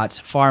Zubac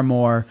far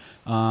more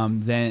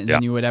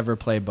than you would ever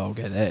play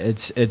Bogut.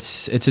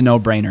 It's a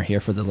no-brainer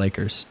here for the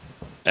Lakers.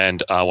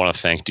 And I want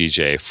to thank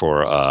DJ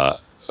for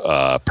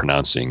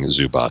pronouncing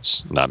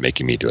Zubac, not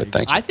making me do it.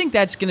 Thank you. I think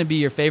that's going to be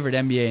your favorite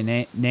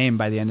NBA name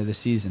by the end of the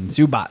season,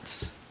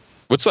 Zubac.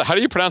 How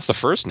do you pronounce the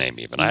first name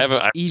even?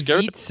 Ivica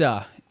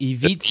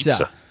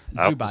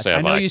Zubac.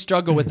 I know you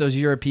struggle with those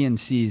European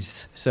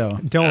C's, so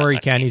don't worry,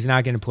 Ken. He's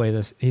not going to play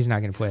this. He's not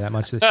going to play that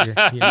much this year.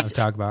 You don't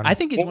talk about him. I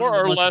think he's one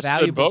of the most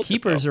valuable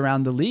keepers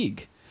around the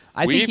league.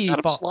 I think he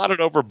slotted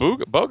over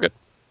Bogut.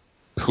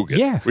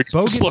 Yeah,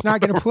 Bogut's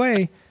not going to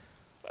play.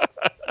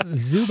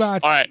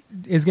 Zubac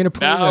is going to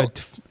play a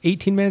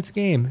 18 minutes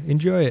game.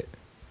 Enjoy it.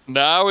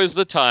 Now is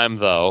the time,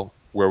 though,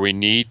 where we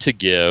need to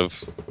give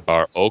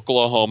our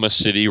Oklahoma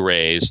City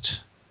raised,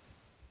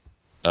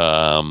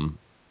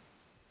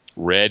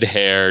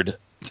 red-haired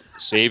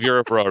savior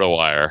of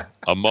RotoWire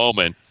a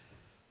moment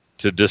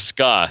to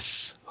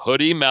discuss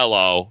Hoodie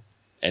Melo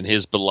and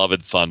his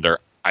beloved Thunder.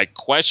 I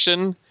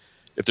question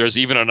if there's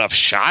even enough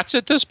shots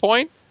at this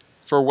point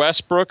for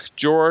Westbrook,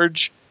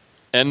 George,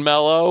 and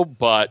Melo,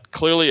 but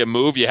clearly a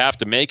move you have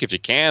to make if you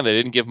can. They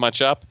didn't give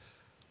much up.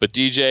 But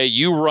DJ,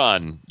 you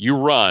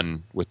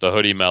run with the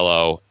Hoodie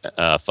Melo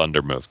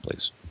Thunder move,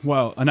 please.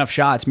 Well, enough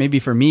shots. Maybe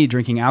for me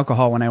drinking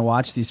alcohol when I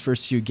watch these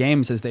first few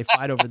games as they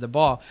fight over the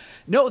ball.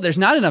 No, there's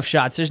not enough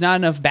shots. There's not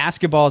enough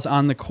basketballs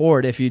on the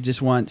court if you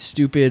just want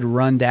stupid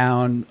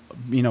rundown,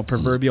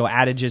 proverbial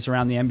adages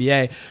around the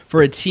NBA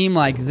for a team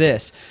like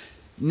this.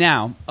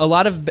 Now, a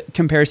lot of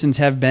comparisons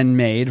have been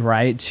made,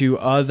 right, to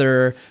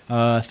other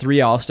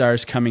three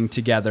All-Stars coming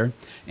together.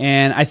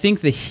 And I think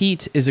the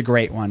Heat is a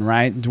great one,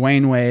 right?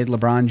 Dwayne Wade,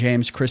 LeBron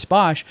James, Chris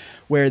Bosh,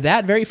 where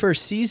that very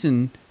first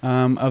season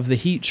of the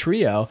Heat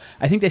trio,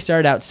 I think they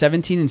started out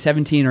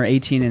 17-17 or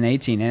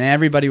 18-18. And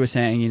everybody was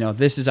saying,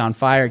 this is on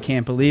fire,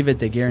 can't believe it.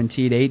 They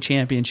guaranteed 8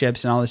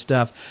 championships and all this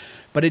stuff.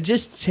 But it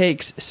just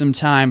takes some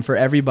time for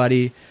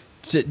everybody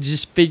to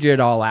just figure it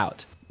all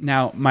out.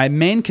 Now, my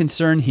main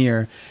concern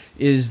here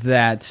is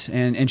that,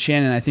 and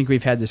Shannon, I think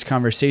we've had this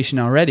conversation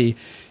already,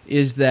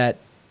 is that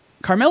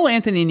Carmelo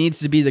Anthony needs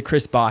to be the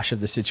Chris Bosh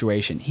of the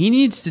situation. He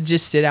needs to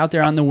just sit out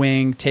there on the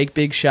wing, take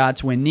big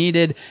shots when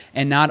needed,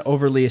 and not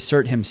overly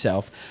assert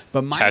himself.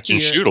 But catch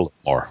and shoot a little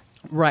more.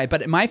 Right,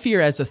 but my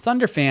fear as a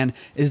Thunder fan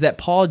is that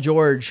Paul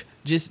George,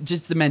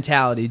 just the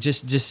mentality,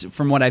 just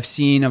from what I've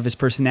seen of his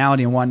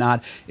personality and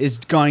whatnot, is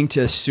going to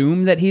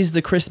assume that he's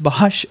the Chris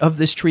Bosh of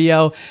this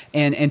trio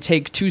and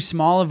take too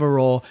small of a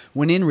role,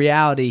 when in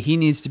reality he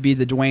needs to be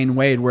the Dwayne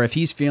Wade, where if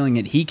he's feeling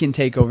it, he can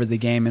take over the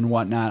game and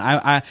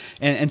whatnot.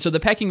 And so the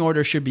pecking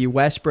order should be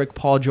Westbrook,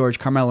 Paul George,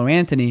 Carmelo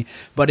Anthony,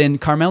 but in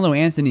Carmelo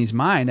Anthony's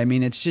mind,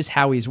 it's just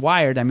how he's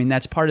wired.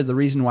 That's part of the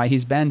reason why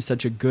he's been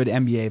such a good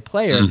NBA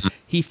player. Mm-hmm.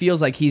 He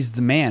feels like he's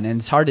the man,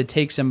 and it's hard to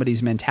take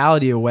somebody's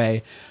mentality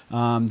away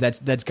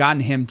that's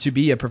gotten him to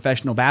be a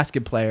professional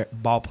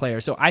basketball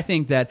player. So I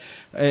think that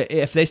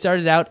if they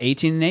started out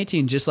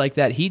 18-18, just like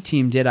that Heat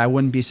team did, I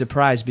wouldn't be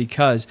surprised,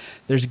 because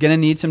there's going to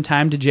need some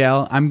time to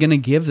gel. I'm going to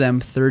give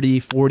them 30,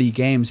 40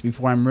 games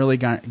before I'm really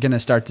going to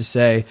start to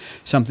say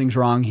something's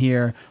wrong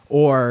here,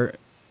 or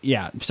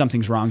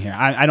something's wrong here.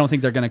 I don't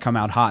think they're going to come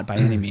out hot by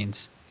any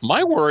means.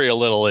 My worry a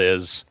little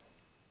is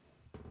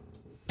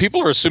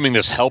people are assuming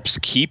this helps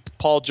keep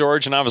Paul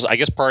George, and I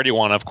guess priority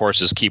one, of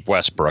course, is keep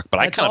Westbrook, but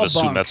that's I kind of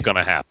assume that's going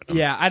to happen.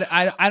 Yeah,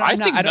 I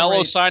think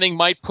Melo signing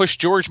might push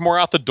George more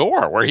out the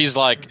door, where he's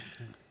like,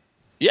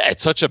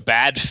 it's such a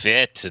bad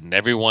fit, and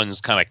everyone's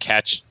kind of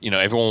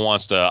everyone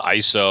wants to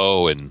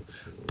ISO and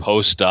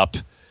post up,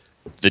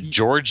 that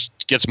George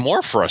gets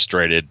more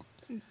frustrated.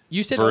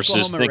 You said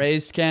Oklahoma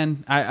raised,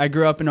 Ken. I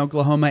grew up in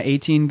Oklahoma,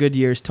 18 good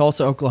years.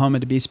 Tulsa, Oklahoma,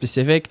 to be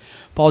specific.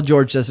 Paul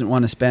George doesn't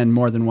want to spend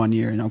more than 1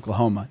 year in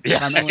Oklahoma.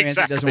 Carmelo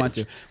Anthony doesn't want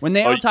to. When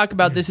they all talk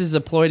about this is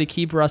a ploy to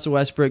keep Russell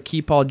Westbrook,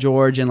 keep Paul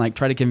George, and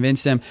try to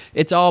convince them,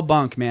 it's all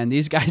bunk, man.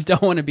 These guys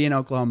don't want to be in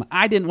Oklahoma.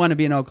 I didn't want to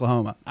be in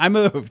Oklahoma. I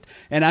moved,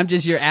 and I'm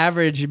just your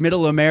average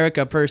middle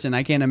America person.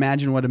 I can't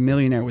imagine what a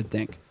millionaire would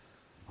think.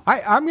 I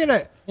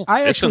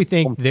actually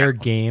think their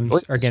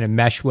games are going to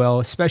mesh well,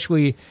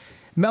 especially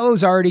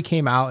Melo's already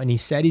came out and he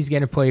said he's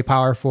going to play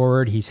power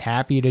forward. He's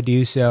happy to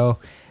do so.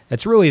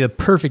 That's really the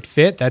perfect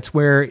fit. That's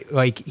where,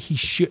 like, he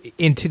should,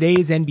 in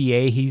today's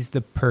NBA, he's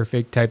the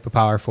perfect type of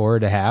power forward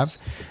to have.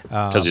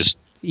 Because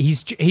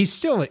he's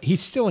still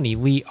an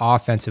elite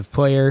offensive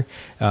player.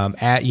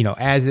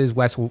 As is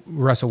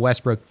Russell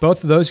Westbrook.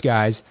 Both of those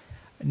guys,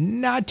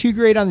 not too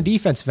great on the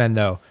defensive end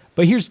though.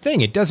 But here's the thing: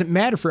 it doesn't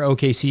matter for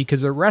OKC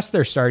because the rest of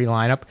their starting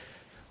lineup,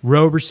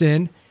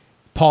 Roberson,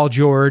 Paul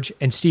George,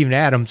 and Steven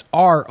Adams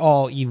are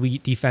all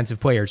elite defensive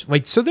players.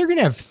 So they're going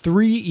to have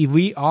 3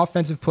 elite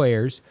offensive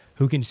players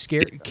who can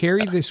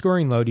carry the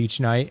scoring load each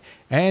night,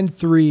 and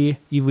 3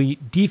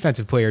 elite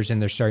defensive players in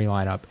their starting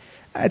lineup.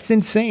 That's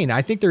insane.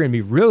 I think they're going to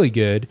be really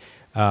good.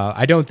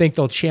 I don't think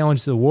they'll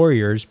challenge the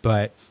Warriors,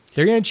 but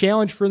they're going to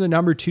challenge for the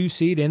number 2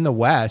 seed in the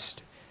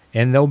West,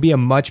 and they'll be a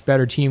much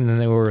better team than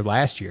they were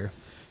last year.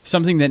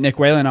 Something that Nick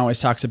Whalen always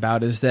talks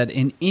about is that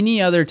in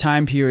any other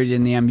time period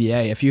in the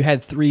NBA, if you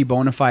had 3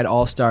 bona fide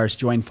all-stars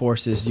join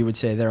forces, you would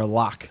say they're a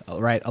lock,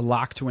 right? A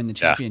lock to win the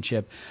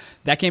championship. Yeah.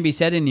 That can't be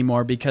said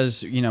anymore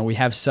because, we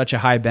have such a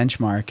high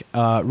benchmark,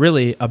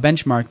 really a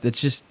benchmark that's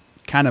just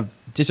kind of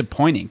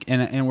disappointing.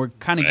 And we're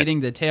kind of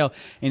getting the tail.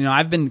 And,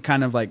 I've been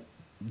kind of like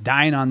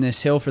dying on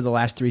this hill for the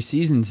last 3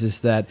 seasons is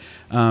that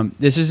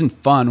this isn't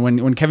fun.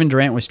 When Kevin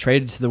Durant was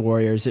traded to the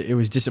Warriors, it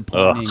was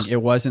disappointing. Ugh.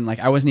 It wasn't like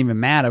I wasn't even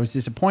mad. I was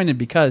disappointed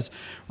because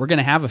we're going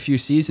to have a few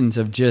seasons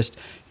of just,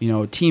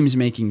 teams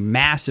making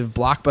massive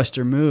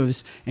blockbuster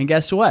moves. And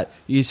guess what?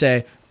 You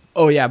say,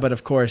 oh, yeah, but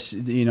of course,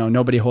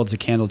 nobody holds a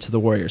candle to the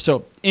Warriors.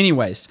 So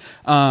anyways,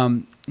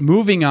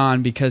 moving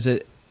on because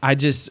I'll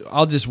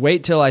just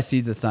wait till I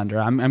see the Thunder.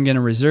 I'm going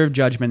to reserve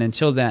judgment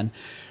until then.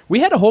 We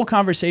had a whole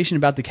conversation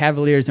about the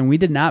Cavaliers, and we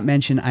did not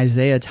mention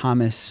Isaiah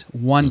Thomas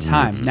one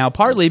time. Now,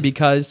 partly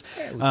because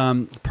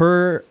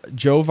per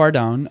Joe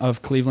Vardone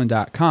of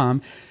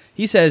Cleveland.com,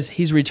 he says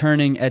he's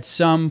returning at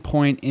some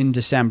point in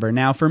December.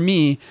 Now, for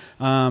me,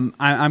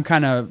 I'm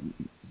kind of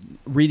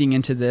reading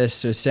into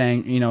this as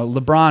saying,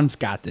 LeBron's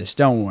got this.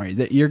 Don't worry.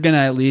 That you're going to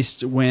at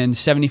least win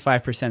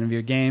 75% of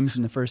your games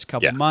in the first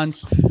couple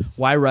months.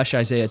 Why rush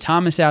Isaiah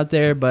Thomas out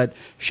there? But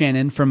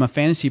Shannon, from a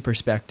fantasy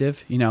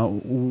perspective,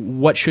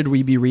 what should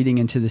we be reading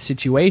into the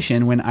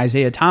situation when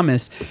Isaiah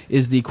Thomas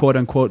is the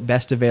quote-unquote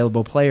best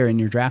available player in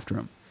your draft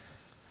room?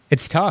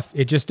 It's tough.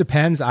 It just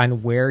depends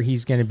on where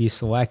he's going to be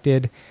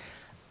selected.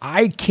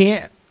 I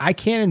can't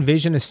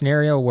envision a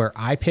scenario where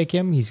I pick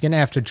him. He's going to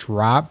have to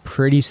drop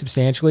pretty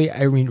substantially.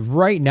 I mean,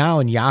 right now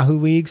in Yahoo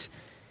leagues,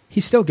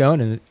 he's still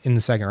going in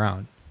the second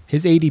round.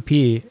 His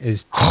ADP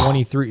is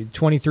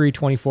 23,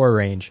 24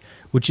 range,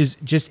 which is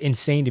just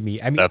insane to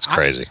me. I mean, that's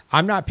crazy.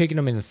 I'm not picking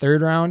him in the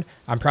 3rd round.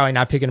 I'm probably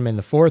not picking him in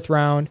the 4th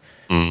round.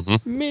 Mm-hmm.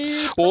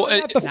 Maybe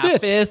not the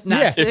 5th.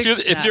 Not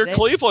 6th, if you're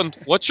Cleveland,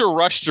 what's your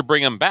rush to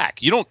bring him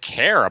back? You don't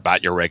care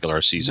about your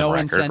regular season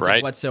record, incentive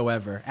right?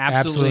 whatsoever.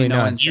 Absolutely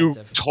no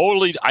incentive.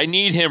 I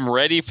need him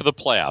ready for the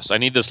playoffs. I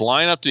need this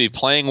lineup to be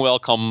playing well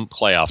come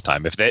playoff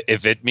time. If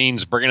it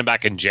means bringing him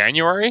back in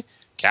January,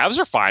 Cavs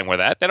are fine with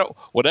that. They don't,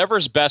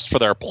 whatever's best for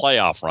their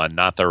playoff run,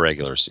 not their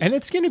regular season. And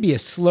it's going to be a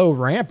slow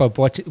ramp up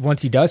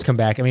once he does come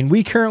back. I mean,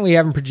 we currently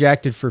have him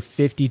projected for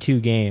 52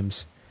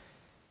 games.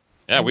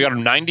 Yeah, we got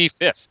him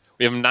 95th.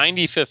 We have him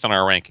 95th in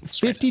our rankings.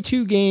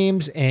 52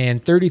 games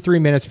and 33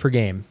 minutes per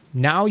game.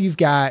 Now you've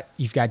got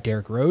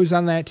Derrick Rose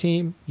on that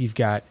team. You've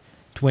got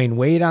Dwayne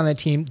Wade on that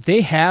team.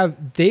 They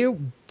have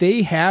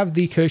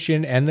the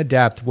cushion and the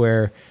depth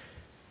where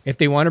if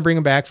they want to bring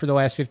him back for the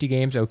last 50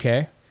 games,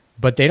 okay.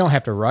 But they don't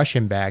have to rush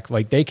him back.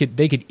 Like they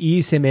could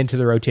ease him into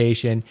the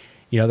rotation.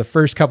 The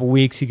first couple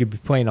weeks he could be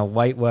playing a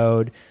light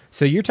load.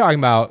 So you're talking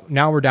about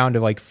now we're down to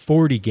like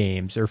 40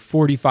 games or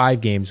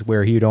 45 games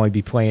where he would only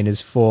be playing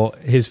his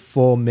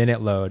full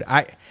minute load.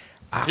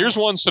 Here's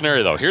one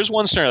scenario though. Here's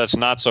one scenario that's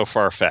not so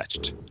far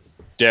fetched.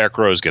 Derrick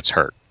Rose gets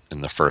hurt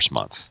in the first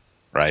month,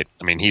 right?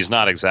 I mean, he's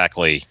not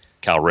exactly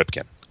Cal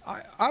Ripken.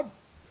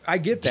 I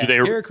get that.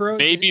 Derrick Rose,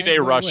 maybe they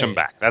rush him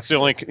back. That's the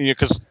only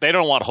because they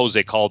don't want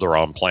Jose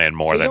Calderon playing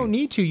more. They don't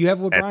need to. You have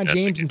LeBron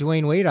James and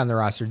Dwayne Wade on the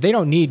roster. They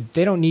don't need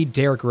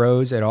Derrick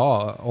Rose at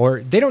all,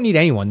 or they don't need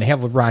anyone. They have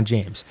LeBron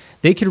James.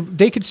 They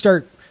could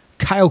start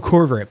Kyle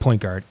Korver at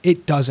point guard.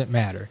 It doesn't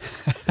matter.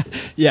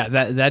 Yeah,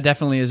 that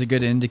definitely is a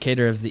good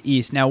indicator of the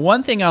East. Now,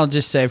 one thing I'll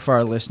just say for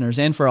our listeners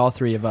and for all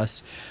 3 of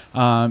us,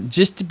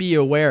 just to be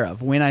aware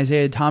of when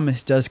Isaiah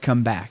Thomas does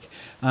come back.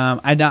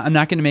 I'm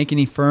not going to make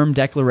any firm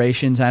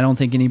declarations. I don't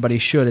think anybody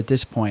should at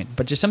this point.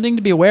 But just something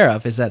to be aware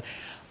of is that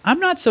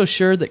I'm not so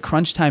sure that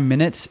crunch time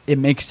minutes, it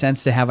makes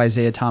sense to have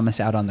Isaiah Thomas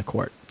out on the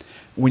court.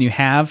 When you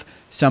have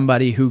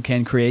somebody who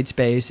can create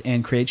space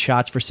and create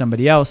shots for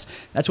somebody else,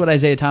 that's what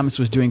Isaiah Thomas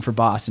was doing for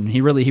Boston.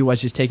 He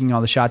was just taking all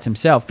the shots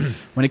himself.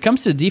 When it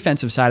comes to the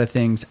defensive side of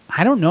things,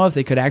 I don't know if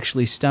they could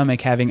actually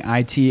stomach having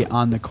IT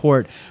on the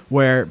court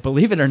where,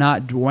 believe it or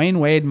not, Dwayne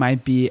Wade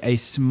might be a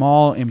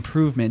small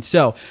improvement.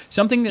 So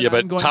something that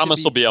but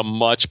Thomas will be a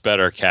much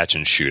better catch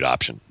and shoot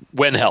option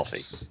when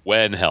healthy.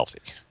 When healthy.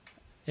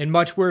 And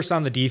much worse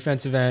on the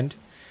defensive end.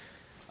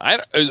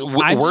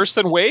 Worse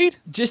than Wade?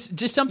 Just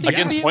something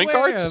against to be point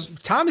aware guards?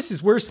 of. Thomas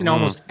is worse than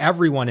almost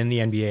everyone in the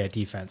NBA at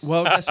defense.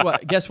 Well,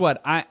 guess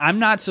what? I'm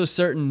not so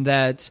certain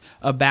that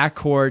a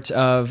backcourt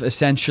of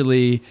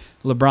essentially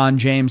LeBron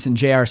James and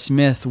J.R.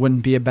 Smith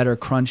wouldn't be a better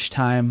crunch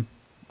time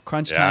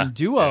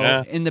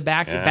duo in the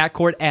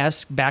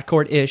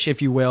backcourt-ish,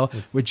 if you will,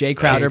 with Jay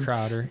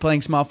Crowder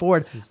playing small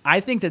forward. I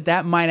think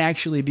that might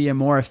actually be a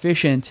more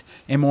efficient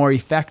and more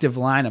effective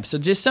lineup. So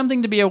just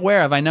something to be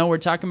aware of. I know we're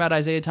talking about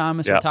Isaiah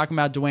Thomas, we're talking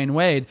about Dwayne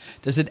Wade.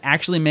 Does it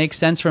actually make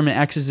sense from an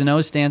X's and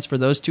O's stance for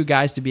those two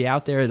guys to be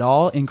out there at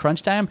all in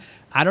crunch time?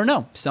 I don't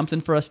know.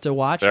 Something for us to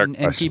watch and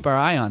keep our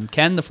eye on.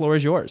 Ken, the floor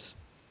is yours.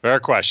 Fair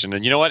question.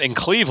 And you know what? In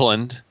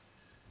Cleveland,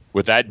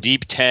 with that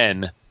deep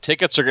 10,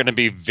 tickets are going to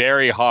be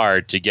very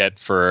hard to get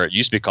for, it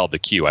used to be called the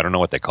Q. I don't know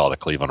what they call the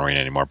Cleveland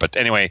Arena anymore. But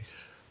anyway,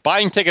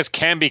 buying tickets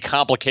can be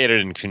complicated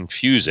and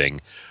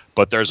confusing,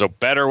 but there's a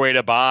better way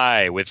to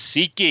buy with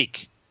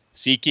SeatGeek.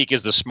 SeatGeek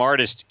is the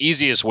smartest,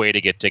 easiest way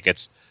to get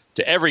tickets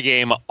to every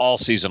game all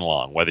season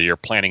long. Whether you're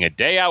planning a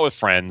day out with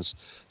friends,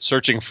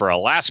 searching for a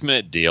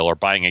last-minute deal, or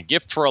buying a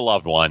gift for a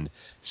loved one,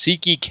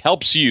 SeatGeek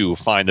helps you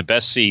find the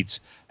best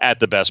seats at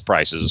the best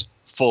prices,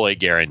 fully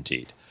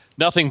guaranteed.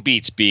 Nothing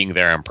beats being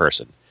there in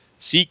person.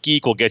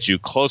 SeatGeek will get you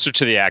closer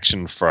to the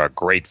action for a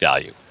great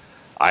value.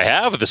 I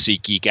have the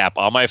SeatGeek app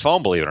on my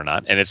phone, believe it or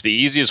not, and it's the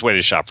easiest way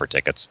to shop for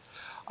tickets.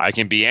 I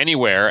can be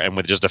anywhere, and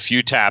with just a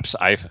few taps,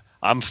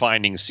 I'm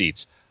finding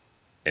seats.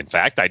 In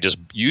fact, I just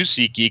used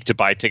SeatGeek to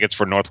buy tickets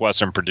for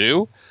Northwestern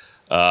Purdue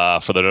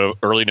for the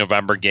early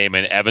November game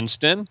in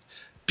Evanston.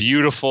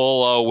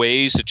 Beautiful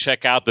ways to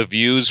check out the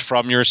views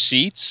from your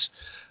seats.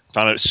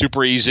 Found it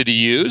super easy to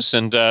use,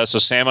 and so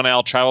Sam and I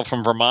will travel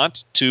from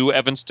Vermont to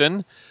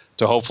Evanston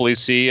to hopefully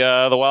see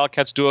the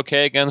Wildcats do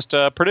okay against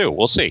Purdue.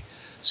 We'll see.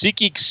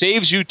 SeatGeek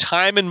saves you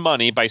time and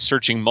money by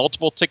searching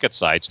multiple ticket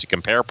sites to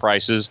compare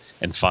prices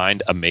and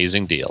find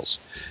amazing deals.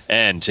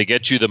 And to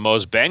get you the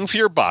most bang for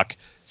your buck,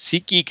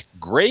 SeatGeek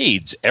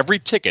grades every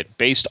ticket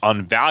based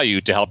on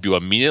value to help you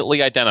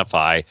immediately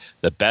identify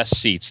the best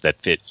seats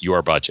that fit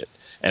your budget.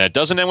 And it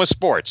doesn't end with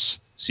sports.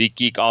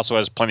 SeatGeek also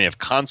has plenty of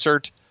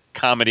concert,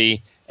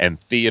 comedy, and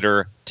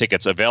theater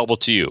tickets available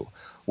to you.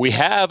 We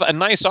have a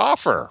nice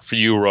offer for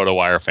you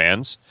RotoWire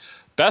fans.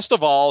 Best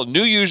of all,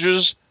 new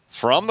users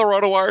from the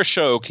RotoWire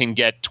show can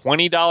get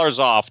 $20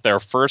 off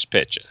their first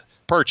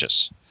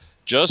purchase.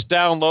 Just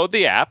download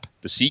the app,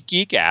 the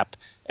SeatGeek app,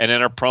 and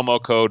enter promo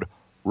code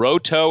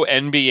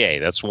ROTONBA.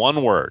 That's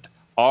one word,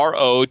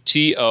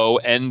 ROTONBA.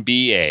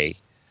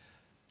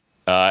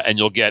 And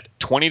you'll get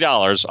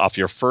 $20 off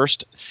your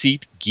first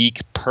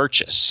SeatGeek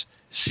purchase.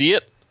 See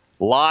it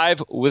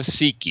live with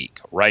SeatGeek.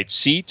 Right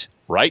seat,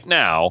 right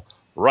now,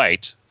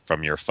 right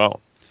from your phone.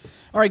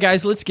 All right,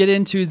 guys, let's get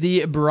into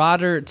the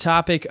broader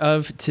topic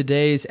of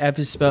today's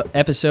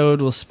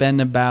episode. We'll spend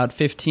about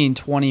 15,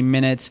 20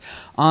 minutes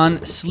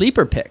on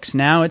sleeper picks.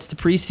 Now it's the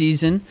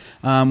preseason.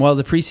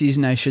 The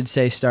preseason, I should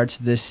say, starts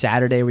this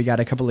Saturday. We got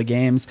a couple of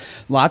games.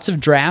 Lots of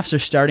drafts are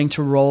starting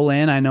to roll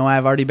in. I know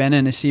I've already been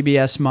in a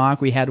CBS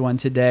mock. We had one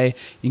today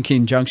in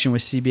conjunction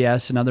with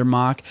CBS, another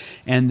mock.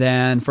 And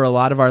then for a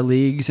lot of our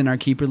leagues and our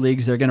keeper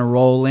leagues, they're going to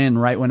roll in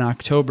right when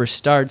October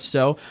starts.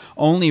 So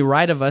only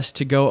right of us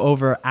to go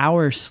over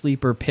our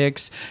sleeper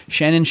picks.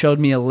 Shannon showed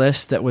me a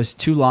list that was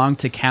too long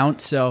to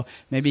count, so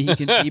maybe he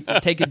can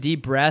take a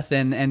deep breath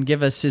and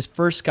give us his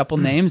first couple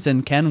names,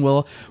 and Ken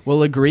will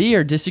agree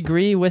or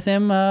disagree with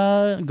him.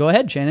 Go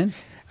ahead, Shannon.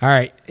 All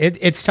right.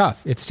 It's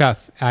tough. It's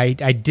tough. I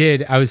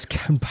was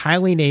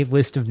compiling a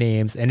list of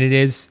names, and it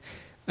is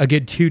a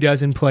good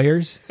 24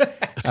 players,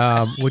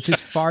 which is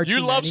far too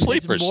many. You love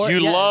sleepers. You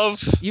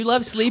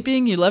love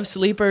sleeping. You love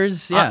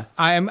sleepers. Yeah.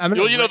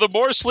 The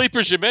more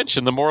sleepers you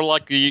mention, the more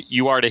likely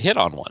you are to hit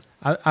on one.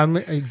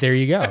 There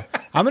you go.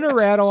 I'm going to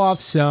rattle off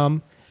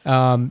some,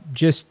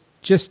 just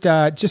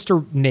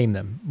to name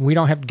them. We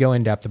don't have to go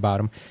in depth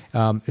about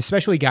them,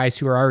 especially guys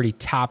who are already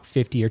top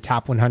 50 or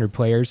top 100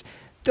 players.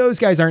 Those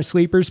guys aren't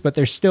sleepers, but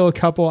there's still a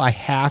couple I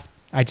have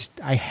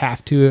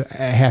to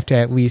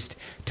at least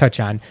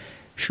touch on.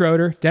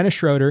 Dennis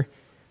Schroeder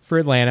for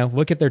Atlanta.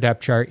 Look at their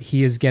depth chart.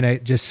 He is going to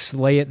just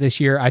slay it this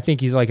year. I think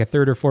he's like a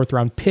 3rd or 4th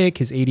round pick.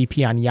 His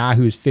ADP on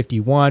Yahoo is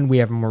 51. We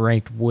have him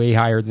ranked way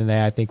higher than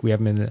that. I think we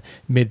have him in the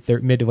mid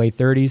to late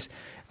 30s.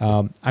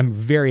 I'm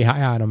very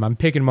high on him. I'm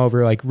picking him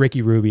over like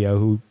Ricky Rubio,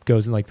 who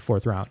goes in like the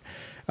 4th round.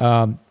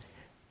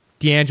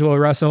 D'Angelo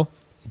Russell,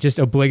 just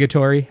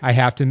obligatory. I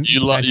have to.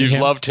 You've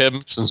loved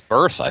him since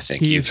birth, I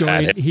think. He's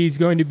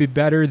going to be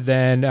better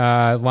than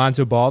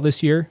Lonzo Ball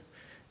this year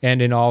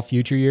and in all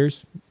future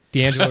years.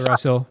 D'Angelo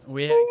Russell.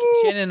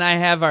 Shannon and I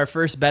have our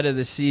first bet of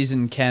the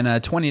season, Ken, a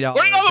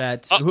 $20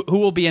 bet. Who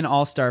will be an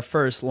all-star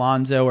first,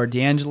 Lonzo or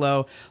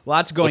D'Angelo?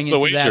 Lots going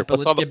into that, but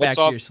let's get back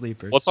to your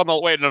sleepers. What's on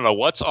the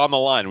What's on the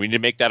line? We need to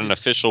make that an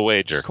official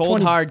wager.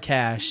 Cold hard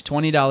cash,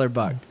 $20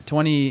 buck.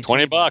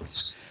 $20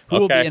 bucks. Who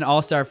will be an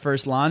all-star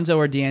first, Lonzo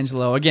or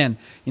D'Angelo? Again,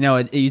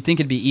 you'd think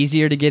it'd be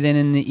easier to get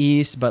in the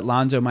East, but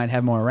Lonzo might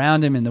have more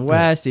around him in the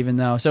West, even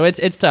though. So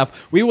it's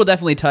tough. We will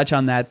definitely touch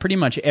on that pretty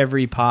much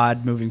every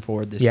pod moving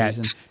forward this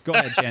season. Go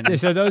ahead, Shannon.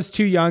 So those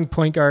two young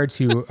point guards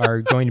who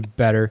are going to be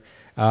better.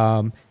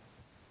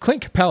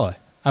 Clint Capella,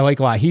 I like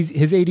a lot. His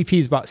ADP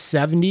is about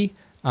 70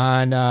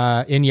 on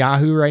in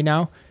Yahoo right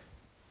now.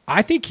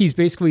 I think he's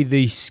basically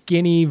the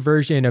skinny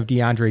version of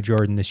DeAndre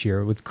Jordan this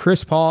year. With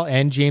Chris Paul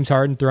and James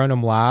Harden throwing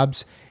him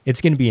lobs, it's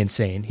going to be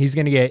insane. He's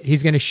going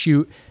to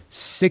shoot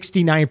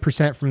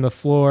 69% from the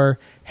floor,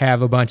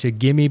 have a bunch of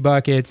gimme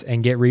buckets,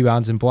 and get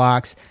rebounds and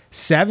blocks.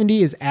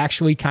 70 is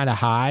actually kind of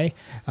high,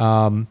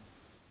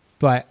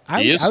 but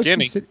he is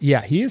skinny.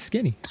 He is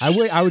skinny. I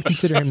would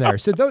consider him there.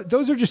 So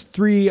those are just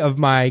three of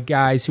my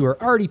guys who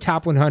are already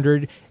top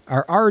 100,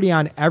 are already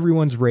on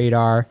everyone's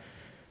radar,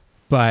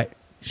 but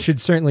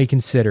should certainly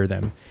consider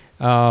them.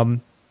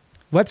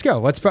 Let's go.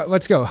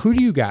 Let's go. Who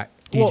do you got,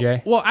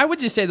 DJ? Well, I would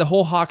just say the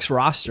whole Hawks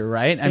roster,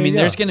 right? I mean,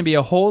 there's going to be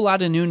a whole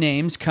lot of new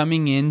names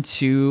coming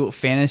into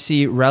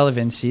fantasy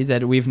relevancy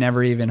that we've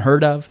never even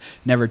heard of,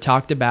 never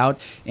talked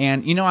about.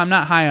 And, I'm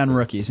not high on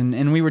rookies.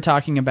 And we were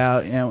talking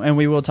about, and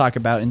we will talk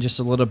about in just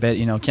a little bit,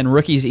 can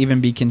rookies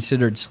even be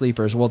considered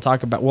sleepers? We'll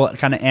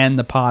kind of end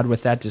the pod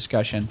with that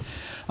discussion.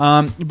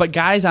 But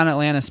guys on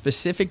Atlanta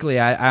specifically,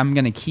 I'm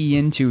going to key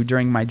into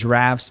during my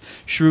drafts.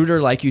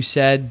 Schroeder, like you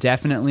said,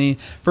 definitely.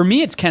 For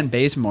me, it's Kent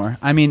Bazemore.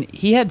 I mean,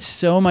 he had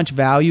so much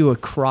value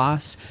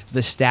across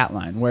the stat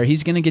line where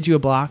he's going to get you a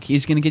block,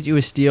 he's going to get you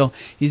a steal,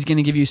 he's going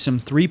to give you some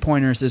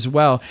three-pointers as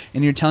well.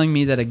 And you're telling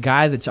me that a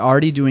guy that's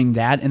already doing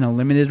that in a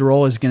limited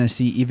role is going to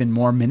see even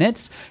more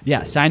minutes?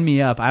 Yeah, sign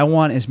me up. I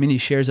want as many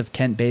shares of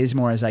Kent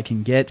Bazemore as I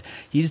can get.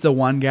 He's the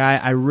one guy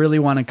I really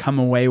want to come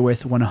away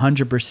with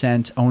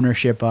 100%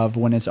 ownership of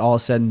when it's all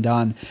said and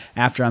done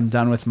after I'm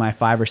done with my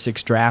 5 or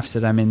 6 drafts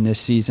that I'm in this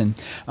season.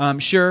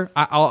 Sure,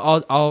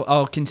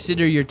 I'll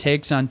consider your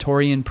takes on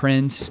Taurean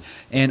Prince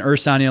and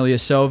Ersan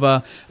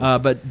Ilyasova,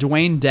 but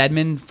Dwayne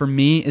Dedmon for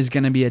me is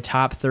going to be a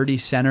top 30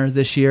 center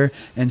this year,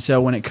 and so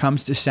when it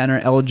comes to center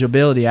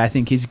eligibility, I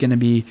think he's going to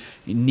be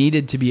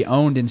needed to be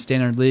owned in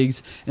standard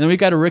leagues. And then we've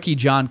got a rookie,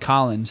 John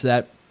Collins,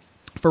 that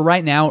for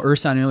right now,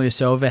 Ersan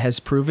Ilyasova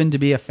has proven to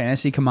be a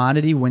fantasy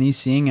commodity when he's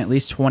seeing at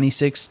least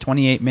 26,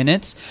 28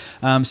 minutes.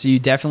 So you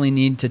definitely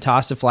need to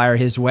toss a flyer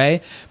his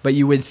way. But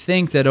you would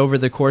think that over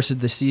the course of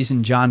the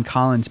season, John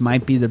Collins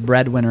might be the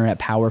breadwinner at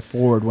power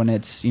forward when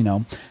it's,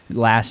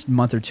 last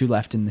month or two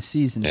left in the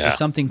season. Yeah. So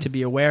something to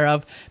be aware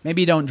of.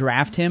 Maybe you don't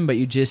draft him, but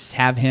you just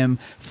have him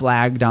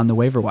flagged on the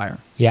waiver wire.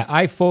 Yeah,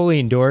 I fully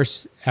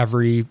endorse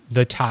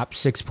the top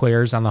 6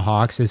 players on the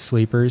Hawks as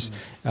sleepers.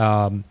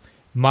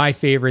 My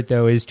favorite,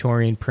 though, is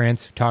Taurean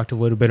Prince. We talked a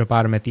little bit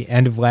about him at the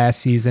end of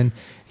last season.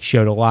 He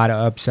showed a lot of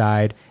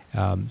upside.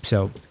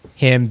 So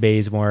him,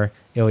 Bazemore,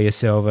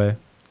 Ilyasova,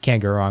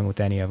 can't go wrong with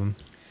any of them.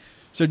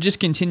 So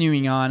just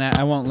continuing on,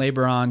 I won't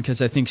labor on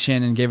because I think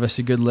Shannon gave us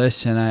a good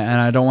list, and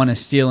I don't want to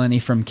steal any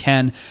from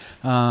Ken.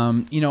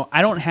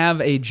 I don't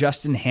have a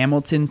Justin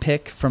Hamilton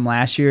pick from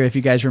last year. If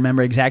you guys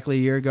remember exactly a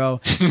year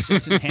ago,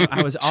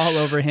 I was all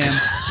over him.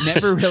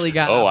 Never really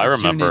got an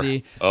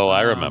opportunity.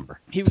 I remember.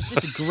 He was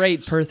just a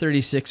great per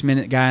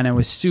 36-minute guy, and I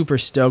was super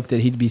stoked that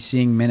he'd be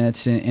seeing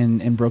minutes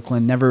in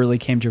Brooklyn. Never really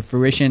came to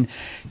fruition.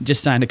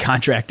 Just signed a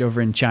contract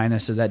over in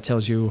China, so that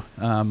tells you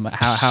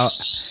how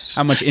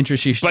much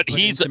interest you should put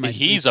into my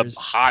sleepers. He's a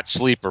hot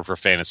sleeper for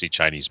fantasy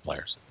Chinese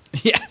players.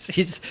 Yes,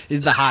 he's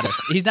the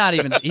hottest. He's not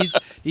even.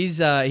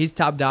 He's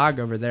top dog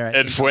over there.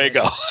 En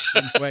Fuego.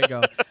 En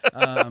Fuego.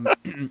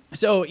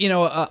 So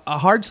a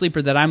hard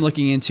sleeper that I'm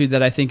looking into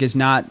that I think is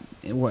not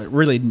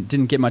really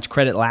didn't get much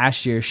credit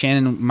last year.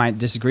 Shannon might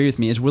disagree with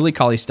me. Is Willie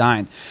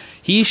Cauley-Stein.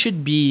 He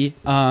should be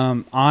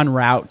en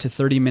route to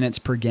 30 minutes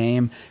per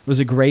game. Was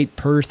a great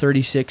per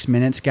 36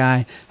 minutes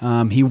guy.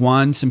 He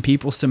won some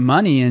people some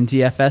money in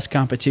DFS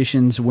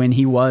competitions when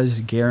he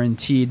was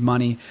guaranteed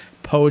money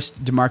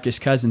post DeMarcus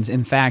Cousins.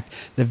 In fact,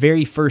 the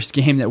very first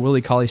game that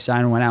Willie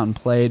Cauley-Stein went out and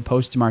played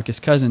post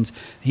DeMarcus Cousins,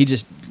 he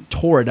just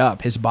tore it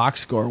up. His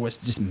box score was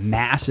just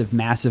massive,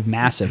 massive,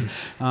 massive.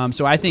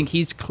 So I think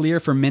he's clear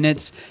for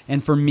minutes,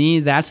 and for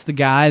me, that's the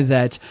guy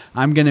that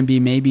I'm going to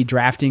be maybe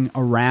drafting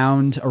a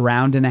round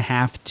and a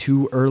half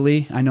too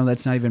early. I know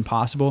that's not even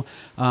possible.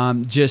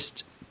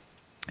 Just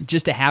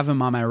to have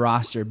him on my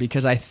roster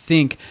because I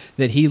think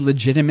that he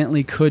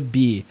legitimately could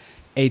be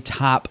a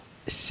top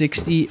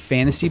 60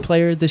 fantasy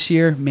player this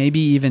year, maybe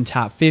even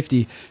top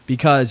 50,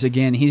 because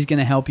again, he's going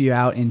to help you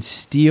out in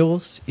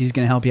steals, he's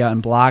going to help you out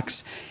in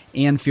blocks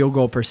and field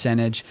goal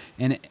percentage,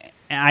 and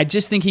I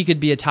just think he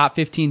could be a top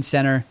 15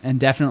 center and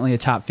definitely a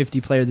top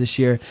 50 player this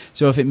year.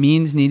 So if it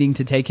means needing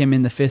to take him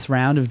in the 5th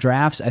round of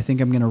drafts, I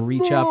think I'm going to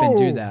reach up and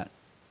do that.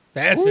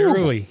 That's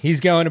early. He's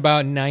going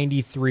about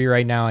 93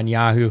 right now on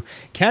Yahoo.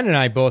 Ken and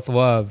I both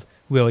love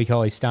Willie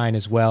Cauley-Stein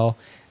as well.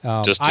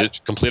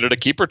 Completed a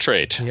keeper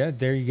trade. Yeah,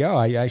 there you go.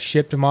 I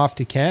shipped him off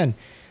to Ken.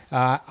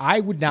 I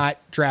would not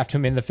draft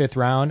him in the 5th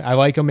round. I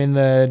like him in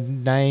the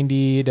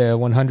 90 to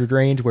 100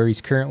 range where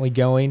he's currently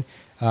going.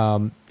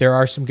 There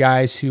are some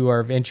guys who are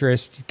of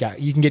interest.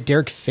 You can get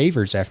Derek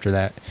Favors after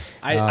that.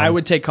 I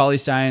would take Cauley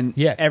Stein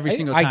every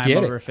single time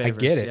over Favors. I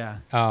get it. Yeah.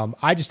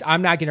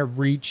 I'm not going to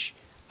reach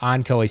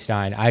on Cauley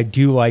Stein. I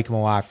do like him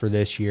a lot for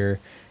this year.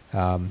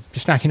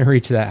 Just not going to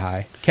reach that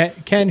high.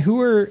 Ken,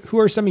 who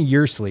are some of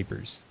your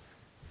sleepers?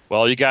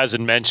 Well, you guys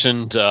had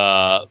mentioned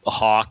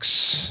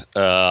Hawks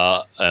and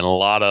a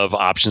lot of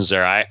options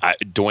there.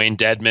 Dwayne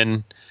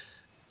Dedman,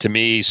 to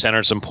me,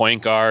 centers and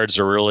point guards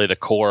are really the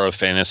core of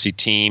fantasy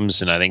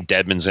teams, and I think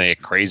Dedman's going to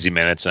get crazy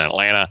minutes in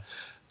Atlanta,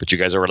 but you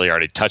guys have really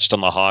already touched on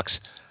the Hawks.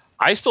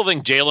 I still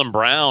think Jaylen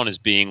Brown is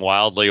being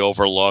wildly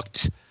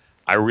overlooked.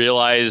 I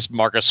realize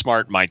Marcus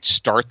Smart might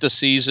start the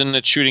season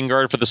at shooting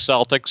guard for the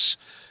Celtics,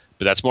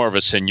 but that's more of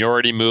a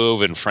seniority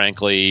move, and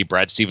frankly,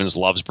 Brad Stevens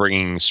loves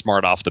bringing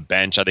Smart off the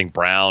bench. I think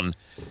Brown,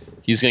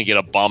 he's going to get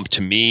a bump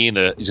to me.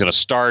 He's going to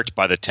start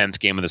by the 10th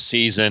game of the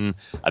season.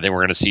 I think we're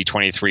going to see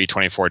 23,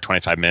 24,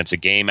 25 minutes a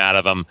game out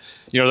of him.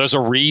 There's a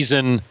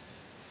reason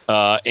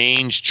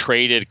Ainge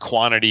traded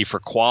quantity for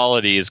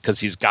quality is because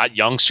he's got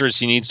youngsters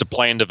he needs to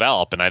play and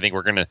develop, and I think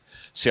we're going to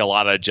see a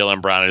lot of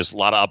Jaylen Brown. There's a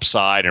lot of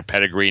upside and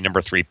pedigree,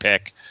 number 3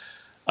 pick.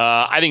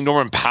 I think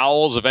Norman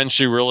Powell's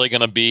eventually really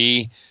going to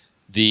be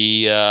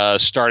the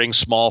starting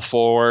small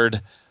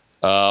forward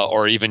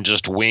or even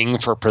just wing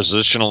for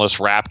positionless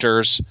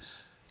Raptors,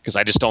 because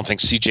I just don't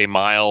think C.J.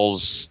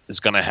 Miles is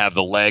going to have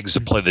the legs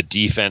to play the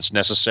defense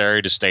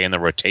necessary to stay in the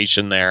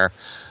rotation there.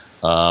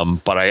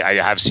 But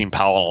I have seen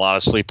Powell on a lot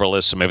of sleeper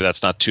lists, so maybe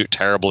that's not too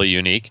terribly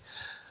unique.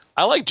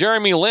 I like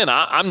Jeremy Lin.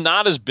 I'm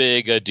not as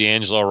big a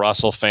D'Angelo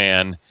Russell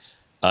fan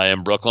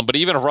in Brooklyn, but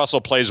even if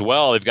Russell plays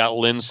well, they've got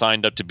Lin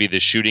signed up to be the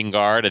shooting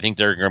guard. I think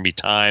there are going to be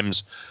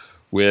times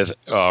with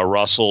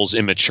Russell's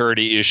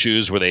immaturity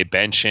issues where they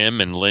bench him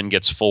and Lin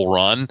gets full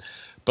run.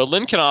 But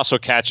Lin can also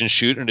catch and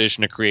shoot in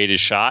addition to create his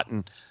shot.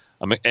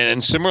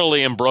 And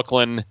similarly in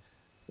Brooklyn,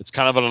 it's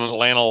kind of an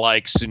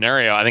Atlanta-like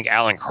scenario. I think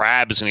Alan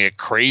Crabb is going to get a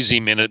crazy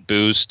minute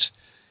boost.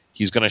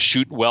 He's going to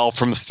shoot well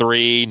from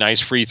 3,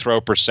 nice free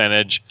throw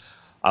percentage.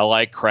 I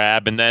like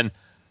Crabb. And then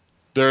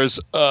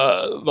there's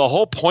the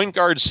whole point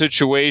guard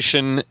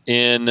situation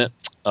in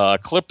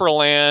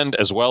Clipperland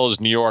as well as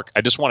New York.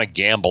 I just want to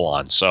gamble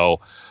on.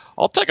 So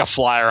I'll take a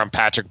flyer on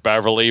Patrick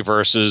Beverley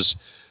versus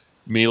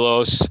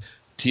Milos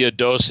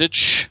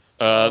Teodosic.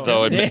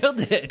 Nailed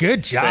it.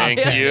 Good job.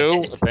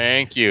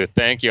 Thank you.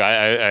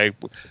 I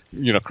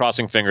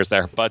crossing fingers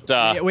there.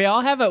 But we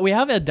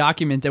have a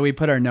document that we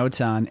put our notes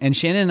on, and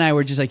Shannon and I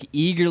were just like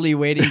eagerly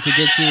waiting to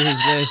get through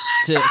his list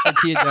for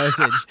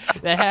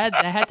Teodosic. That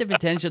had the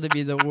potential to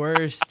be the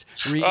worst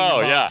reading of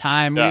all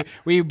time. Yeah.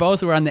 We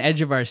both were on the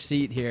edge of our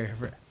seat here.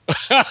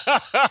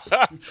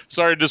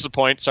 Sorry to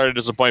disappoint,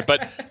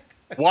 but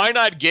why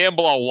not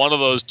gamble on one of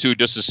those two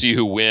just to see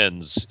who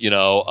wins,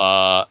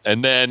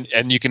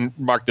 and you can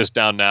mark this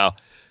down now.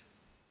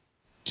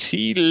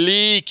 Frank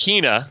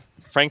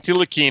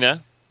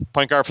Ntilikina,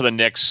 point guard for the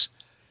Knicks.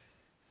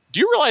 Do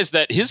you realize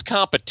that his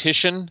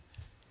competition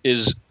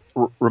is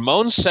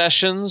Ramon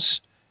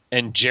Sessions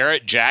and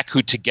Jarrett Jack,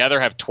 who together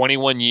have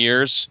 21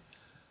 years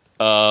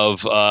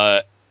of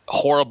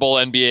horrible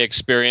NBA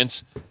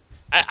experience?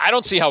 I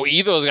don't see how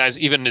either of those guys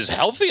even is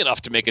healthy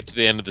enough to make it to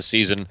the end of the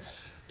season.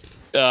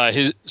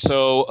 Ntilikina's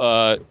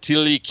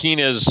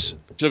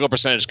field goal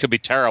percentage could be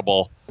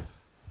terrible,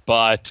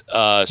 but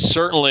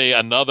certainly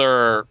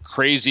another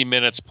crazy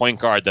minutes point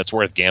guard that's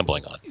worth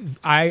gambling on.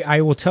 I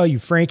will tell you,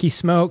 Frankie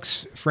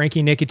Smokes,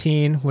 Frankie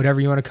Nicotine,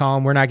 whatever you want to call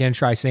him. We're not going to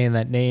try saying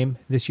that name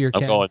this year,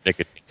 Ken. I'm going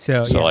Nicotine.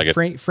 So yeah,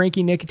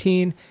 Frankie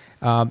Nicotine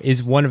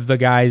is one of the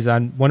guys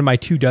on one of my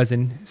 24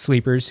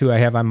 sleepers who I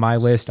have on my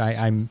list.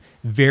 I'm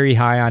very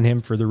high on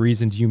him for the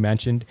reasons you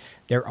mentioned.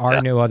 There are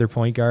no other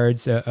point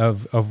guards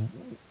of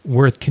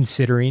worth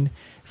considering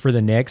for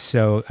the Knicks.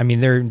 So, I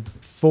mean, they're in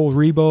full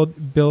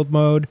rebuild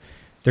mode.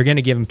 They're going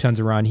to give him tons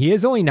of run. He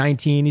is only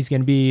 19. He's going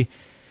to be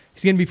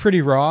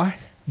pretty raw,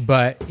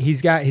 but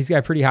he's got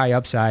pretty high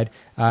upside.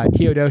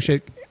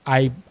 Teodosic,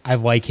 I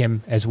like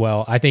him as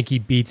well. I think he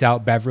beats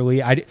out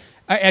Beverly. I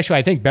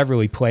think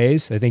Beverly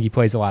plays. I think he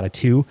plays a lot of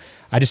 2.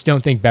 I just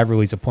don't think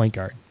Beverly's a point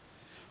guard.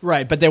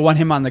 Right, but they want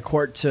him on the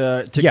court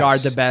to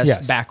guard the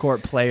best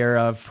backcourt player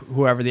of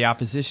whoever the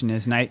opposition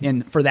is.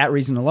 And for that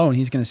reason alone,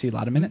 he's going to see a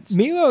lot of minutes.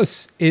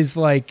 Milos is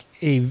like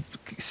a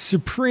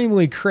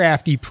supremely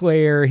crafty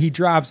player. He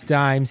drops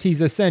dimes.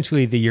 He's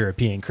essentially the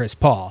European Chris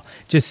Paul,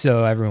 just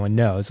so everyone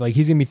knows. Like,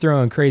 he's going to be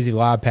throwing crazy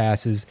lob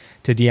passes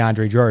to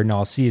DeAndre Jordan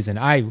all season.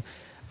 I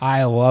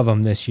love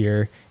him this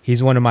year.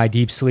 He's one of my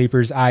deep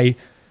sleepers. I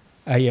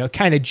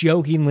kind of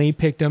jokingly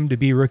picked him to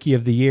be Rookie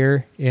of the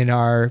Year in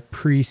our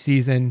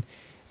preseason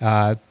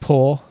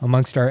poll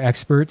amongst our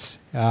experts,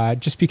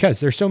 just because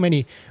there's so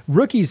many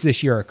rookies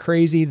this year are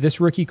crazy. This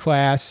rookie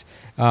class,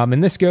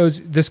 and this goes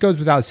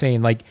without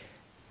saying. Like,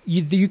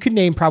 you could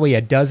name probably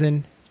a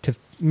dozen to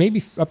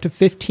maybe up to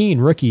 15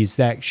 rookies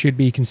that should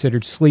be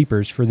considered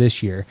sleepers for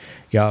this year.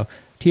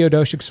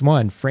 Teodosic's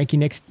one, Frankie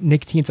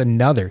Nicotine's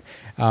another.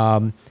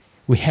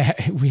 We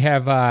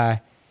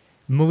have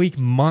Malik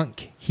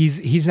Monk,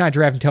 he's not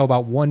drafted until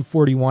about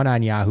 141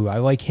 on Yahoo. I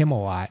like him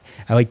a lot.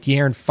 I like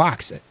De'Aaron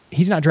Fox.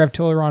 He's not drafted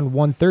till around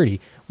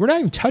 130. We're not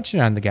even touching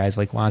on the guys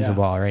like Lonzo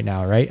Ball right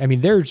now, right? I mean,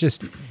 there's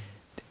just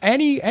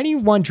any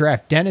one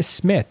draft. Dennis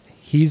Smith,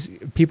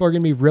 people are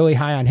going to be really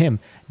high on him.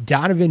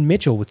 Donovan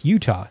Mitchell with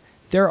Utah.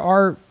 There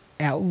are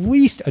at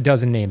least a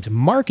dozen names.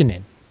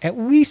 Markkanen, at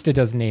least a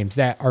dozen names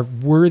that are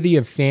worthy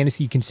of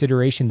fantasy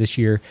consideration this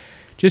year,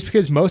 just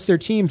because most of their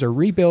teams are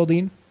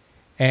rebuilding,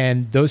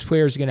 and those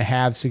players are going to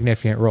have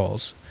significant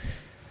roles.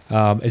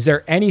 Is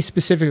there any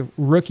specific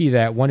rookie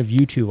that one of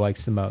you two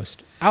likes the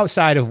most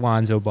outside of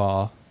Lonzo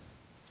Ball?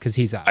 Because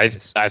he's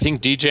obvious. I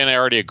think DJ and I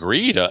already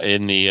agreed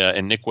in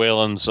Nick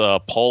Whalen's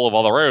poll of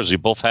all the writers. We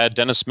both had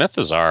Dennis Smith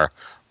as our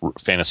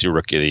fantasy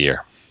rookie of the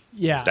year.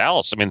 Yeah,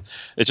 Dallas. I mean,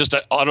 it's just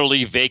an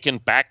utterly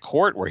vacant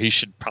backcourt where he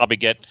should probably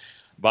get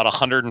about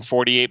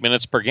 148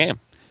 minutes per game.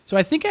 So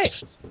I think I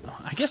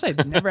guess I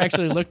never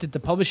actually looked at the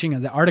publishing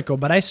of the article,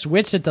 but I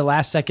switched at the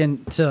last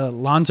second to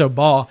Lonzo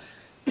Ball.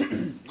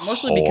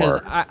 Mostly because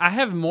I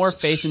have more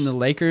faith in the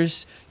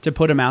Lakers to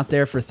put him out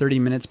there for 30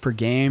 minutes per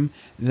game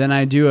than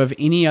I do of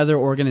any other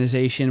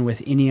organization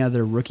with any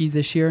other rookie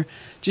this year,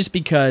 just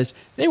because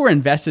they were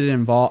invested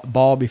in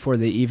Ball before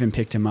they even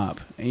picked him up,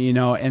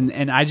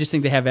 and I just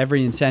think they have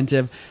every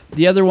incentive.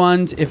 The other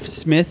ones, if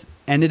Smith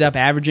ended up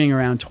averaging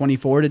around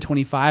 24 to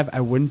 25, I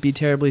wouldn't be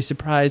terribly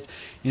surprised.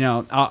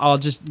 I'll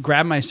just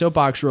grab my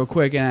soapbox real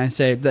quick and I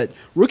say that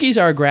rookies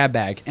are a grab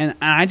bag, and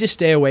I just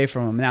stay away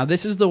from them. Now,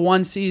 this is the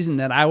one season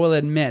that I will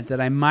admit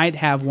that I might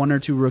have one or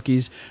two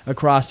rookies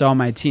across all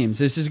my teams.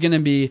 This is going to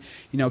be,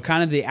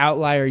 kind of the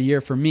outlier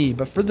year for me,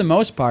 but for the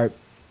most part,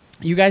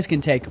 you guys can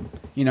take them.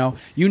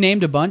 You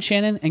named a bunch,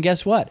 Shannon, and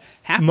guess what?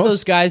 Half of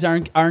those guys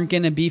aren't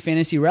going to be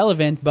fantasy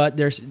relevant, but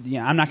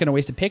I'm not going to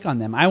waste a pick on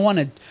them. I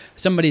wanted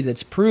somebody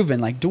that's proven,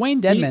 like Dwayne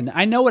Dedmon.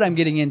 I know what I'm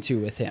getting into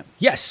with him.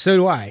 Yes, so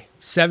do I.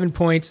 7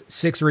 points,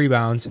 6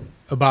 rebounds,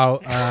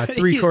 about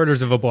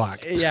 3/4 of a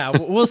block. Yeah,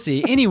 we'll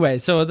see. Anyway,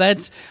 so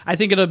I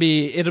think it'll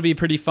be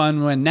pretty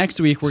fun when next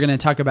week we're going to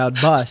talk about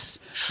busts.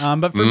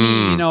 But for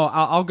me,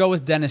 I'll go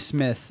with Dennis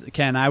Smith.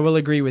 Ken, I will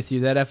agree with you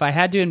that if I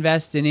had to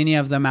invest in any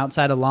of them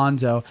outside of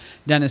Lonzo,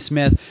 Dennis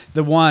Smith,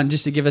 the one,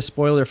 just to give a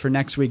spoiler for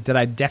next week, that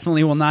I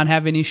definitely will not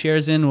have any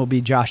shares in will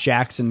be Josh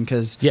Jackson,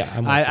 because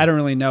I don't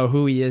really know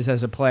who he is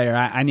as a player.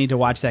 I need to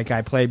watch that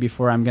guy play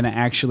before I'm going to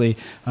actually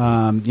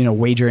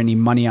wager any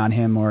money on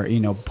him or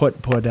put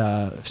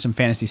some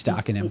fantasy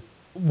stock in him.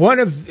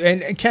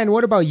 And Ken,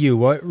 what about you?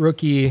 What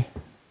rookie?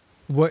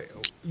 What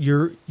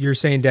you're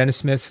saying? Dennis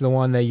Smith's the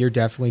one that you're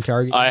definitely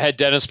targeting. I had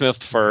Dennis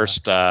Smith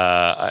first.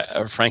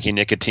 Frankie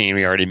Nicotine,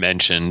 we already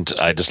mentioned.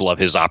 I just love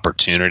his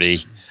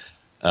opportunity.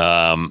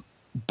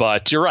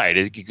 But you're right;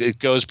 it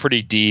goes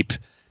pretty deep,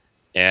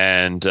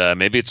 and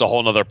maybe it's a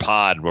whole nother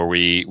pod where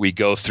we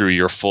go through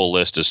your full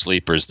list of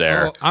sleepers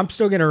there. Well, I'm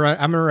gonna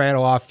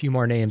rattle off a few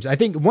more names. I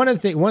think one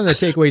of the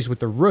takeaways with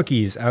the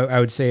rookies, I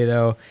would say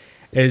though,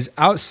 is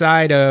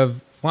outside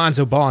of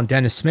Lonzo Ball and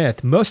Dennis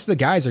Smith, most of the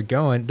guys are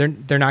going.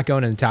 They're not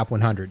going in the top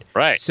 100.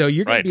 Right. So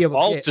you're going to be able.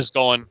 Fultz is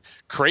going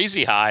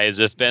crazy high as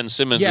if Ben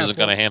Simmons isn't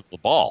going to handle the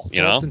ball.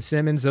 Fultz and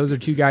Simmons, those are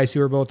two guys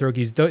who are both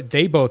rookies.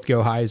 They both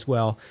go high as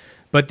well.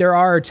 But there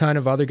are a ton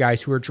of other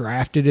guys who are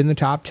drafted in the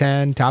top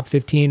 10, top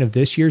 15 of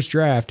this year's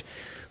draft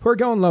who are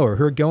going lower,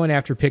 who are going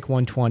after pick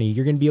 120.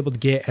 You're going to be able to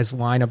get as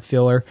lineup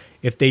filler.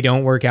 If they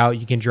don't work out,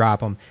 you can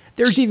drop them.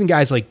 There's even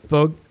guys like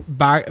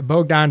Bogdan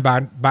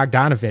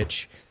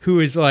Bogdanovic, who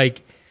is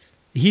like,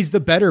 he's the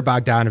better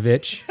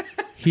Bogdanovic.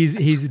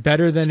 He's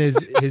better than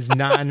his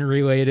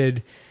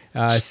non-related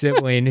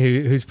sibling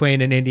who's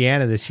playing in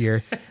Indiana this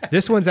year.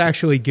 This one's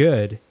actually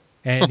good,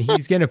 and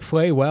he's going to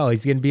play well.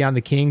 He's going to be on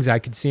the Kings. I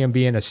could see him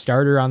being a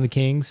starter on the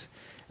Kings.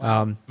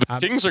 The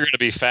Kings are going to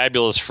be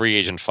fabulous free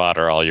agent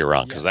fodder all year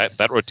round, because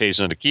that rotation is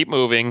going to keep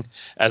moving,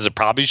 as it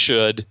probably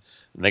should.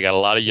 And they got a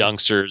lot of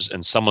youngsters,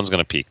 and someone's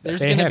going to peak there.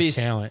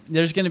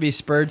 There's going to be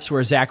spurts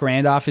where Zach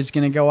Randolph is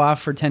going to go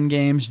off for 10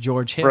 games,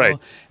 George Hill,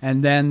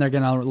 and then they're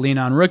going to lean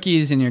on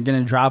rookies, and you're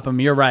going to drop them.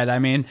 You're right. I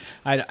mean,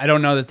 I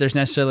don't know that there's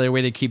necessarily a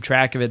way to keep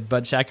track of it,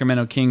 but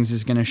Sacramento Kings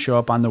is going to show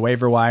up on the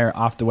waiver wire,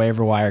 off the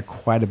waiver wire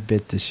quite a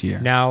bit this year.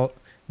 Now,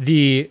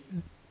 the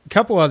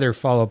couple other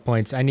follow-up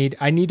points. I need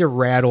to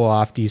rattle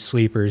off these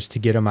sleepers to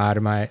get them out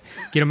of my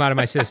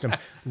system.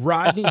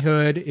 Rodney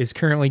Hood is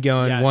currently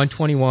going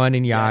 121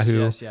 in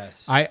Yahoo.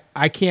 Yes.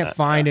 I can't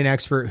find an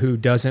expert who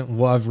doesn't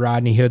love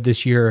Rodney Hood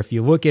this year. If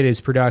you look at his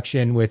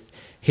production with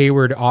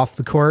Hayward off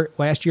the court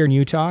last year in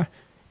Utah,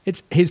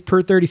 it's his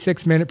per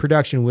 36-minute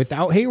production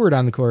without Hayward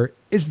on the court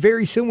is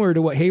very similar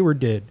to what Hayward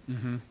did.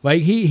 Mm-hmm.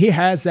 Like he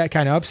has that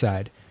kind of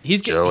upside.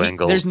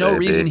 There's no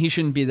reason he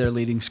shouldn't be their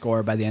leading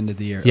scorer by the end of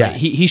the year. Yeah. Like,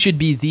 he should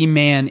be the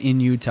man in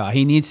Utah.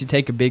 He needs to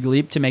take a big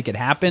leap to make it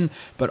happen,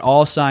 but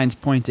all signs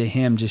point to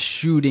him just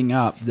shooting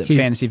up the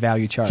fantasy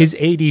value chart. His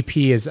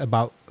ADP is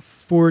about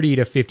 40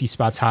 to 50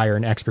 spots higher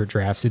in expert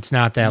drafts. It's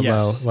not that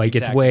low. Like,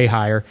 it's way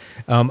higher.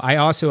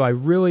 I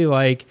really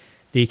like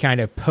the kind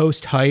of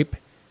post-hype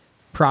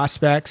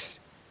prospects,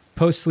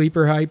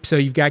 post-sleeper hype. So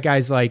you've got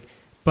guys like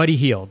Buddy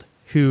Hield,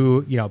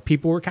 who,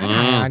 people were kind of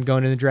high on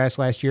going in the draft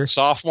last year.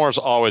 Sophomores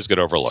always get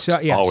overlooked.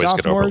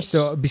 Sophomores.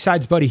 So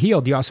besides Buddy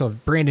Hield, you also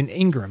have Brandon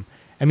Ingram.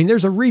 I mean,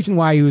 there's a reason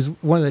why he was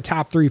one of the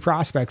top 3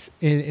 prospects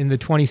in the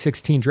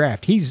 2016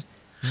 draft. He's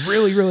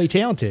really, really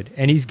talented,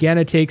 and he's going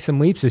to take some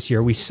leaps this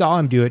year. We saw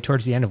him do it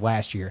towards the end of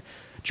last year.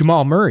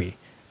 Jamal Murray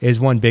is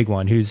one big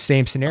one who's the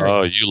same scenario.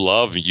 Oh, you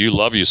love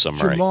some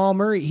Murray. Jamal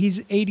Murray, he's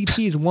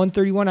ADP is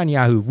 131 on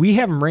Yahoo. We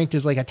have him ranked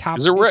as like a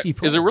top 50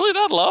 player. Is it really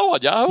that low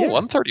on Yahoo? Yeah.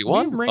 131?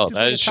 We have him ranked as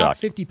like a top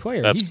 50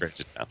 player. That's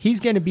crazy. He's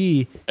going to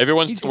be...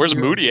 Where's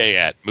Moutier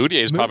at?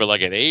 Moutier is probably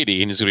like at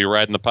 80, and he's going to be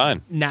riding the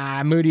pine.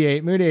 Nah,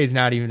 Moutier's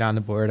not even on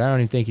the board. I don't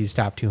even think he's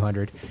top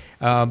 200.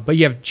 But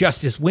you have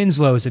Justice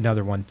Winslow is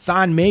another one.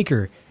 Thon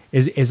Maker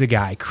is a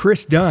guy.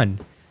 Chris Dunn.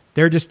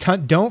 They're just...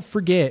 don't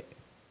forget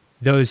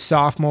those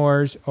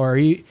sophomores or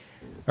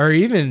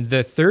even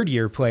the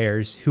third-year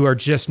players who are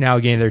just now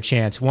getting their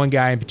chance. One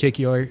guy in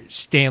particular,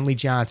 Stanley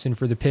Johnson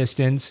for the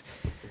Pistons.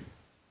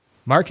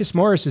 Marcus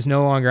Morris is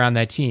no longer on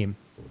that team.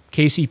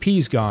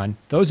 KCP's gone.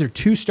 Those are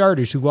 2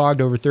 starters who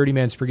logged over 30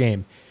 minutes per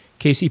game.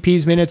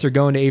 KCP's minutes are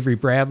going to Avery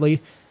Bradley,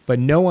 but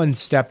no one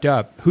stepped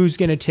up. Who's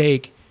going to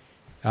take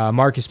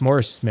Marcus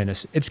Morris'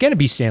 minutes? It's going to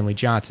be Stanley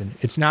Johnson.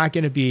 It's not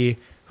going to be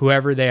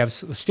whoever they have.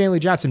 Stanley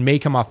Johnson may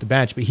come off the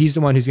bench, but he's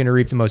the one who's going to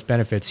reap the most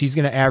benefits. He's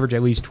going to average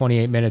at least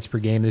 28 minutes per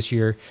game this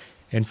year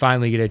and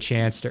finally get a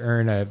chance to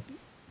earn a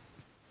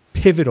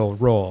pivotal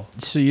role.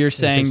 So you're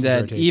saying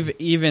that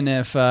even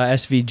if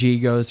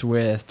SVG goes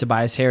with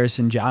Tobias Harris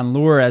and John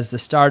Lure as the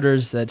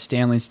starters, that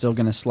Stanley's still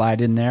going to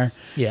slide in there?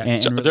 Yeah.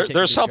 And really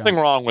there's something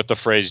wrong with the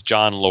phrase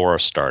John Lure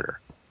starter.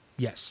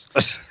 Yes.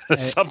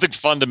 There's something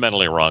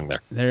fundamentally wrong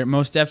there. There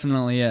most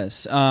definitely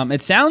is.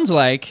 It sounds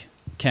like,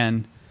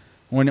 Ken,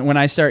 when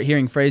I start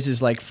hearing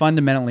phrases like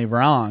fundamentally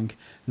wrong,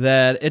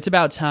 that it's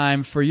about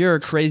time for your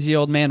crazy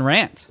old man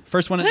rant.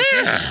 First one of the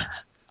season.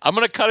 I'm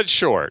going to cut it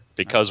short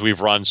because we've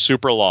run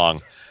super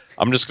long.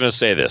 I'm just going to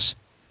say this.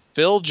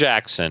 Phil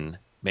Jackson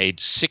made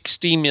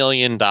 $60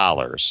 million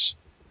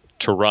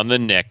to run the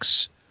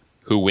Knicks,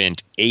 who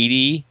went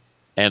 80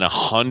 and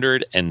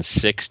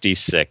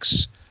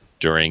 166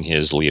 during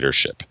his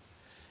leadership.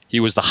 He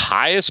was the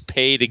highest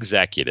paid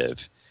executive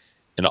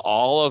in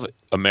all of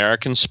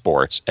American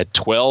sports at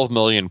 $12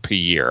 million per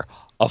year,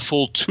 a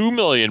full $2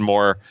 million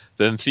more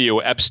than Theo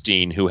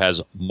Epstein, who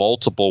has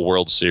multiple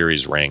World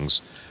Series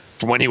rings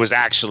from when he was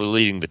actually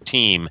leading the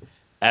team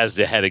as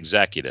the head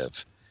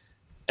executive.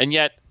 And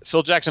yet,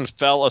 Phil Jackson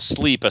fell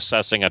asleep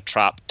assessing a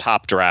top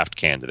draft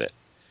candidate.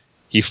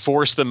 He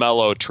forced the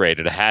Melo trade.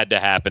 It had to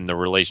happen. The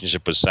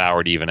relationship was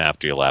soured even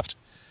after he left.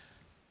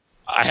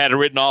 I had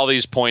written all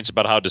these points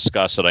about how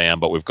disgusted I am,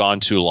 but we've gone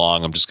too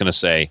long. I'm just going to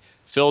say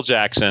Phil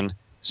Jackson,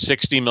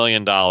 $60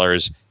 million,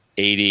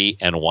 80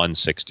 and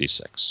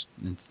 166.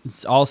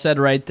 It's all said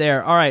right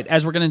there. All right,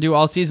 as we're going to do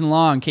all season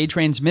long,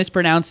 K-Train's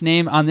mispronounced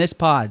name on this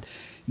pod.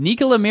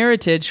 Nikola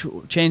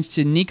Mirotic changed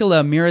to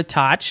Nikola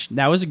Mirotic.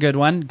 That was a good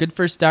one. Good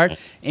first start.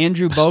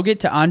 Andrew Bogut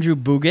to Andrew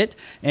Bogut.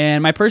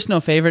 And my personal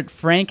favorite,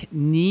 Frank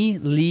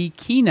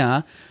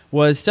Ntilikina,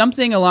 was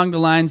something along the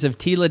lines of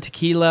Tila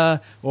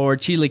Tequila or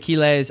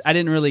Chilaquiles. I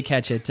didn't really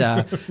catch it.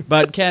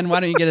 But, Ken, why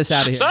don't you get us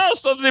out of here?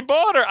 Salsa de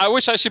border. I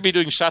wish I should be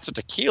doing shots of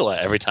tequila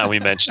every time we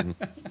mention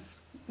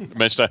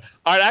that.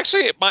 All right,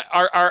 actually,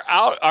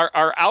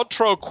 our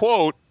outro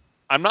quote,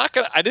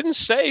 I didn't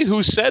say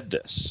who said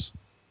this.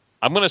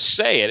 I'm going to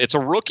say it. It's a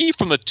rookie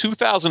from the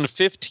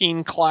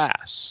 2015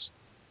 class.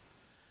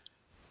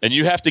 And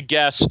you have to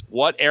guess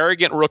what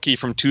arrogant rookie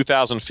from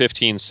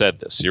 2015 said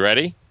this. You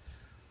ready?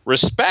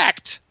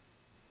 Respect?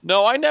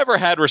 No, I never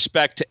had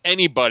respect to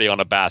anybody on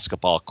a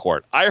basketball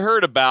court. I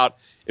heard about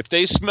if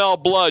they smell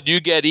blood,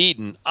 you get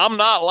eaten. I'm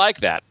not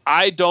like that.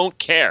 I don't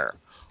care.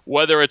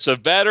 Whether it's a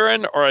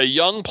veteran or a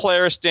young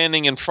player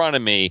standing in front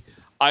of me,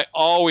 I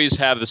always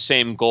have the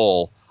same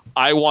goal.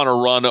 I want to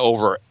run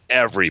over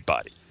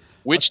everybody.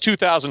 Which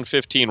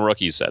 2015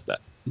 rookie said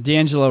that?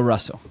 D'Angelo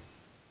Russell.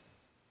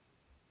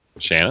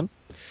 Shannon?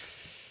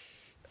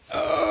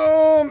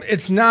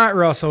 It's not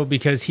Russell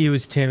because he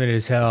was timid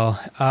as hell.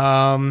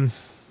 Options.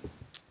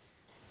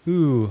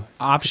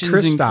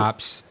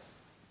 Kristaps.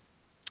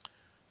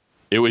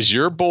 It was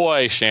your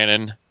boy,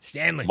 Shannon.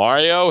 Stanley.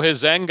 Mario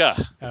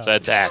Hizenga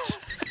said that.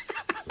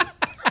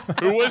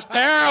 Who was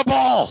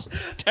terrible.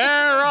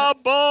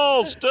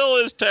 Terrible. Still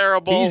is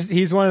terrible.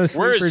 He's one of the sleepers.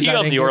 Where is he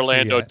on the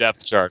Orlando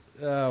depth chart?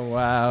 Oh,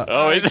 wow.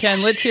 Oh, right,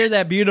 Ken, let's hear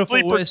that beautiful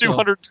Sleeper whistle.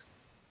 200.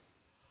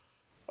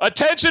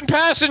 Attention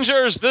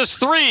passengers, this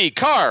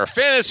 3-car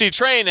fantasy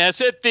train has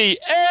hit the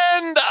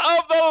end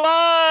of the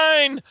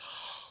line.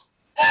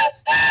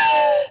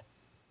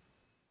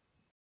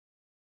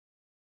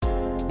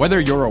 Whether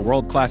you're a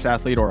world-class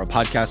athlete or a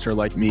podcaster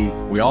like me,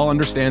 we all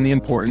understand the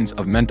importance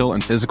of mental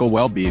and physical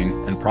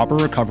well-being and proper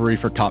recovery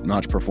for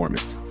top-notch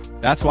performance.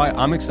 That's why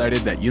I'm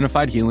excited that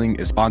Unified Healing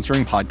is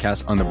sponsoring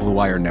podcasts on the Blue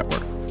Wire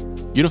Network.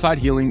 Unified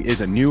Healing is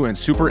a new and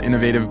super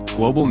innovative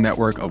global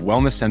network of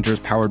wellness centers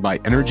powered by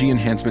Energy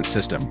Enhancement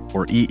System,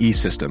 or EE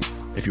System.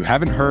 If you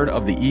haven't heard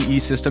of the EE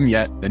System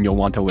yet, then you'll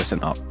want to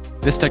listen up.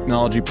 This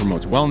technology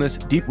promotes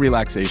wellness, deep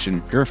relaxation,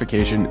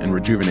 purification, and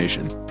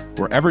rejuvenation.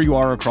 Wherever you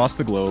are across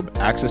the globe,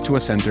 access to a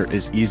center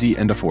is easy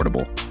and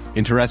affordable.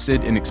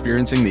 Interested in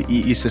experiencing the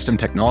EE System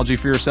technology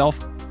for yourself?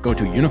 Go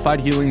to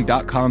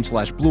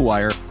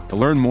unifiedhealing.com/bluewire to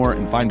learn more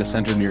and find a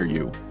center near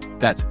you.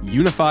 That's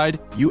unified,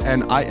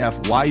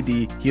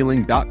 UNIFYD,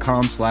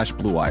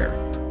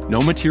 healing.com/bluewire. No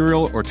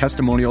material or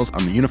testimonials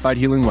on the Unified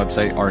Healing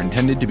website are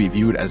intended to be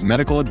viewed as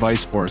medical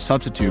advice or a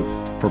substitute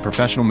for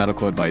professional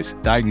medical advice,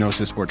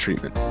 diagnosis, or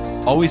treatment.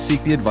 Always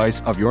seek the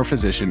advice of your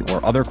physician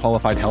or other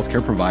qualified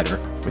healthcare provider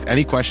with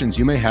any questions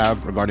you may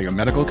have regarding a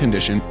medical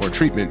condition or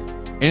treatment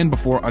and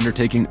before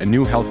undertaking a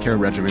new healthcare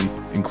regimen,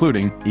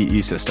 including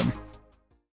EE System.